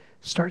is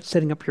start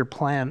setting up your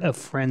plan of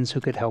friends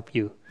who could help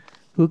you,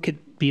 who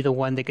could be the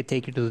one that could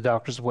take you to the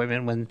doctor's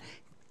appointment when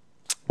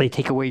they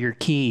take away your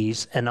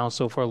keys, and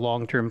also for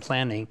long-term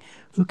planning,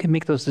 who can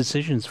make those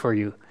decisions for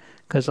you.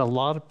 Because a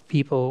lot of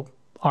people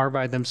are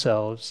by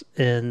themselves,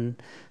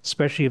 and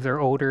especially if they're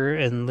older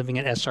and living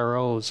in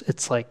SROs,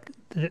 it's like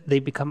they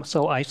become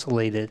so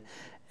isolated,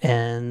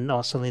 and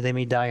also they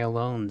may die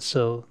alone.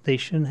 So they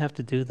shouldn't have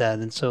to do that.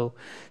 And so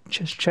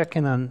just check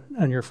in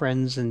on your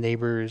friends and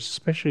neighbors,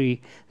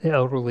 especially the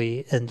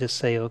elderly, and just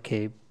say,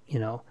 okay,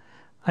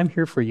 I'm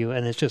here for you.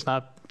 And it's just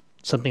not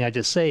something I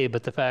just say,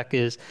 but the fact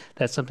is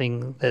that's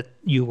something that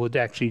you would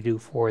actually do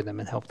for them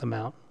and help them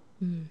out.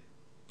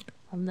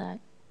 Love that.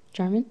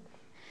 Jarman?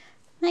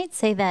 I'd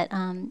say that,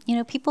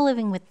 people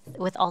living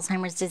with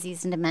Alzheimer's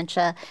disease and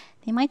dementia,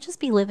 they might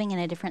just be living in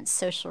a different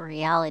social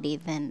reality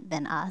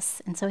than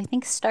us. And so I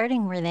think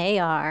starting where they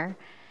are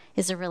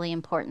is a really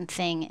important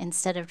thing.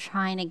 Instead of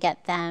trying to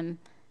get them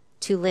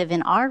to live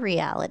in our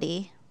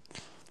reality,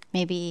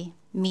 maybe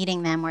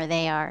meeting them where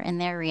they are in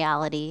their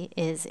reality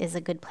is a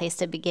good place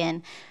to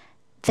begin.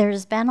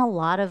 There's been a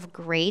lot of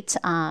great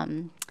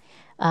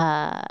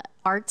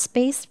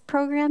arts-based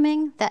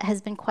programming that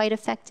has been quite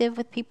effective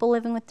with people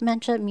living with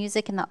dementia.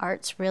 Music and the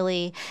arts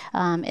really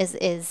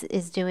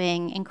is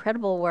doing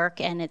incredible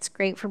work, and it's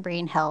great for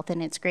brain health,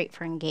 and it's great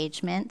for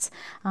engagement.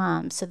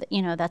 So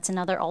that, that's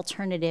another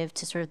alternative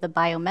to sort of the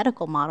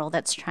biomedical model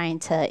that's trying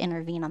to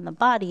intervene on the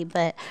body,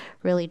 but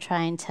really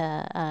trying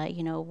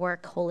to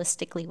work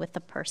holistically with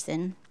the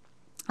person.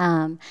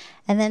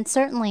 And then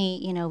certainly,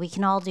 we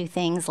can all do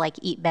things like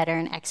eat better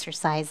and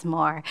exercise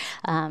more.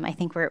 I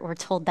think we're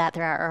told that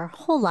throughout our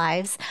whole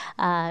lives.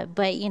 But,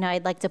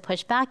 I'd like to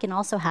push back and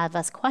also have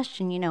us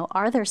question,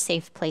 are there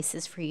safe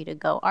places for you to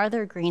go? Are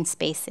there green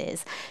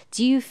spaces?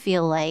 Do you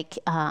feel like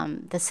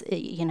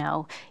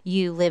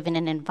you live in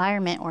an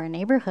environment or a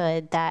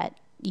neighborhood that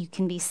you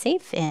can be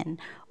safe in?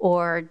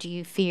 Or do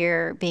you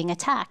fear being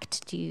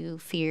attacked? Do you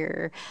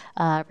fear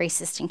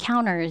racist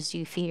encounters? Do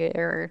you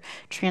fear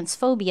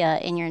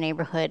transphobia in your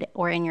neighborhood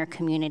or in your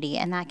community?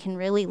 And that can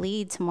really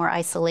lead to more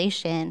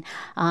isolation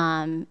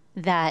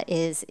that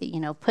is,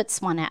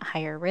 puts one at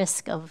higher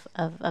risk of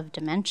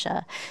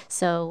dementia.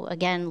 So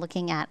again,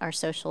 looking at our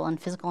social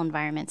and physical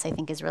environments, I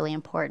think, is really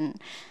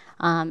important.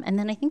 And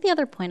then I think the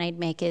other point I'd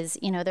make is,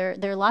 there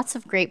are lots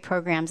of great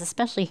programs,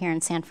 especially here in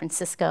San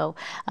Francisco,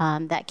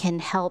 that can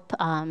help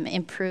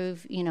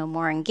improve,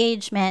 more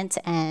engagement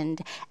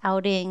and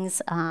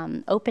outings.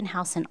 Open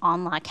House and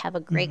Onlock have a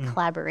great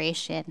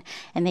collaboration,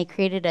 and they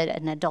created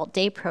an adult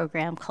day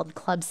program called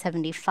Club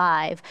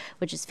 75,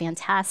 which is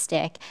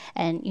fantastic.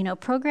 And,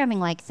 programming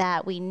like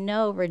that, we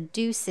know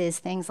reduces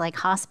things like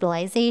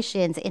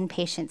hospitalizations,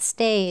 inpatient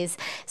stays.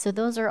 So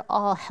those are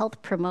all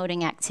health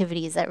promoting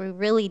activities that we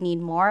really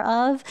need more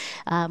of,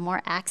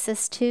 more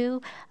access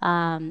to.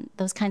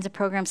 Those kinds of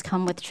programs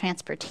come with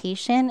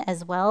transportation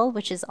as well,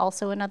 which is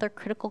also another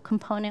critical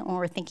component when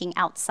we're thinking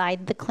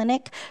outside the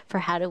clinic for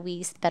how do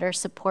we better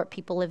support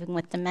people living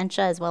with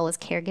dementia as well as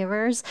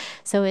caregivers.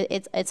 So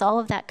it's all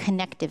of that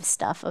connective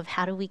stuff of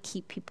how do we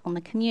keep people in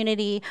the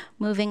community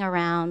moving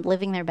around,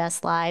 living their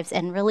best lives,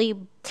 and really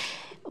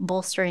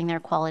bolstering their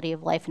quality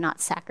of life,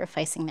 not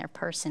sacrificing their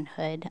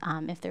personhood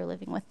if they're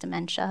living with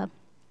dementia.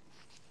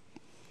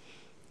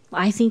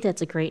 I think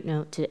that's a great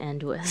note to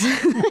end with.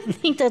 I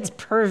think that's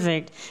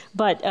perfect.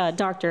 But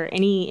doctor,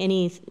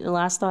 any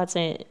last thoughts?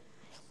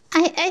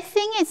 I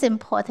think it's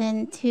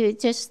important to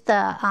just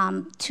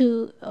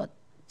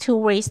to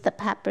raise the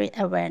public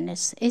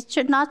awareness. It's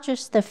not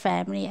just the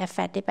family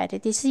affected by the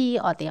disease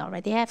or they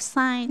already have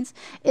signs.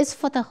 It's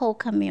for the whole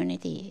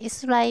community.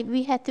 It's like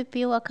we have to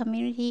build a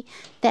community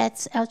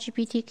that's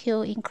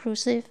LGBTQ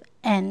inclusive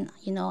and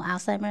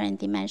Alzheimer and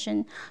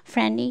dementia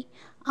friendly.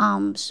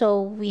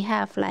 So we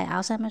have like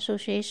Alzheimer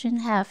Association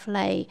have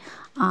like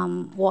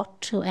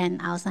Walk to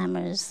End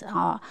Alzheimer's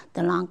or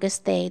The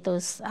Longest Day.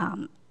 Those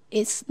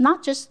it's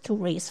not just to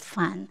raise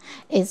fund.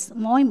 It's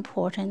more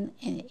important,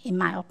 in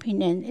my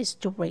opinion, is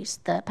to raise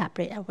the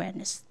public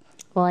awareness.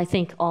 Well, I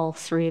thank all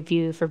three of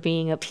you for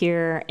being up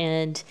here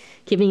and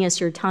giving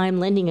us your time,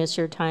 lending us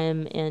your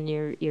time and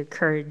your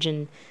courage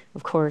and,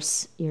 of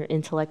course, your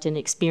intellect and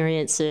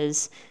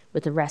experiences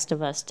with the rest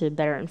of us to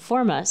better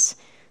inform us.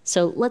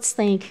 So let's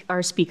thank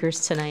our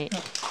speakers tonight.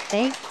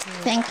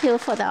 Thank you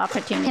for the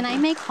opportunity. Can I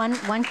make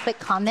one quick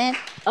comment?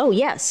 Oh,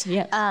 yes,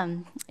 yes.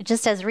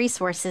 Just as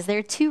resources, there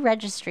are two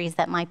registries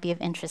that might be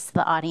of interest to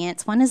the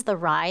audience. One is the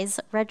RISE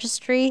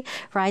registry.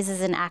 RISE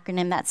is an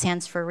acronym that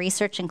stands for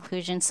Research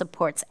Inclusion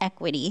Supports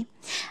Equity.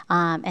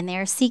 And they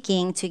are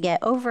seeking to get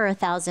over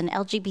 1,000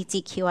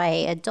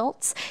 LGBTQIA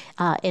adults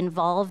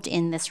involved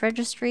in this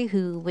registry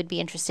who would be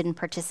interested in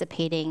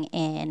participating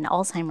in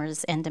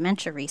Alzheimer's and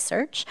dementia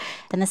research.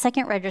 And the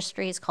second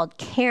registry is called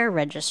CARE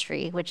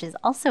Registry, which is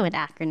also an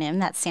acronym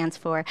that stands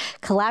for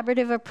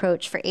Collaborative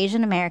Approach for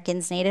Asian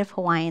Americans, Native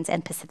Hawaiians,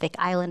 and Pacific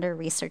Islander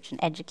Research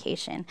and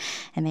Education.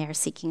 And they are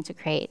seeking to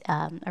create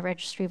a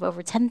registry of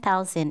over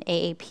 10,000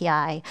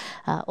 AAPI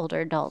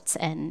older adults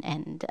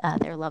and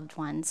their loved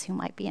ones who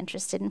might be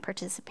interested in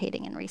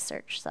participating in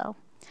research. So,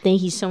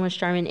 thank you so much,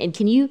 Jarman. And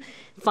can you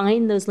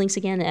find those links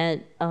again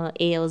at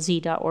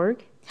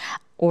alz.org?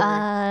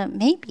 Or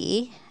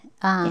maybe.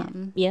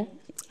 yeah.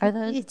 Are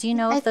those? Do you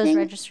know if those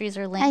registries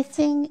are linked? I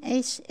think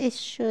it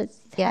should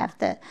have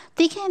that.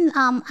 They can.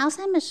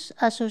 Alzheimer's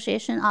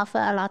Association offer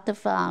a lot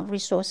of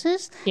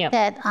resources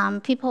that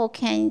people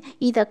can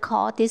either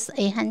call this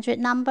 800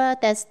 number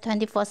that's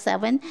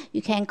 24/7.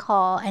 You can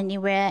call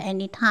anywhere,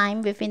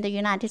 anytime within the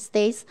United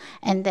States,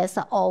 and there's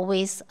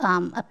always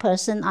a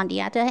person on the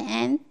other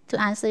end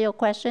to answer your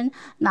question,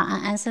 not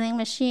an answering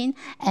machine,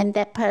 and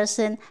that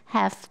person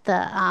have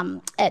the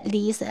at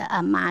least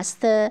a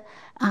master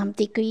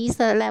degrees,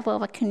 the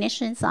level of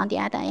clinicians on the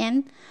other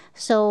end.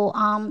 So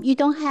you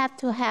don't have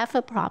to have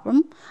a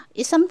problem.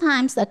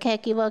 Sometimes the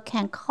caregiver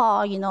can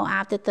call,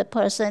 after the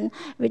person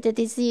with the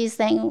disease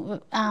then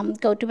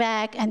go to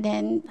back, and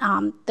then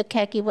the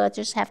caregiver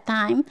just have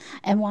time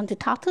and want to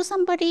talk to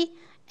somebody,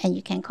 and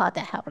you can call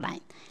that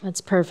helpline. That's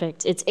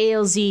perfect. It's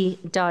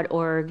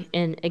alz.org.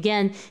 And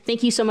again,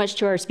 thank you so much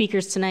to our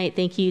speakers tonight.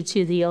 Thank you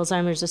to the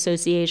Alzheimer's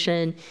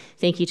Association.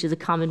 Thank you to the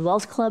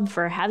Commonwealth Club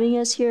for having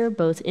us here,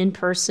 both in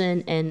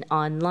person and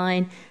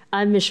online.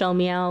 I'm Michelle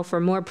Meow. For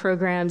more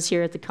programs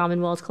here at the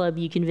Commonwealth Club,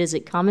 you can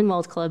visit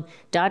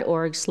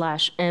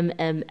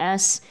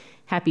commonwealthclub.org/MMS.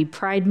 Happy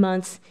Pride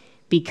Month.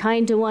 Be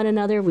kind to one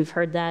another. We've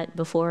heard that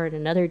before in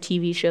another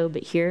TV show,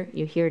 but here,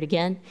 you hear it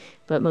again.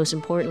 But most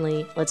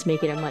importantly, let's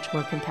make it a much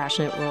more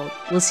compassionate world.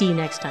 We'll see you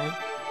next time.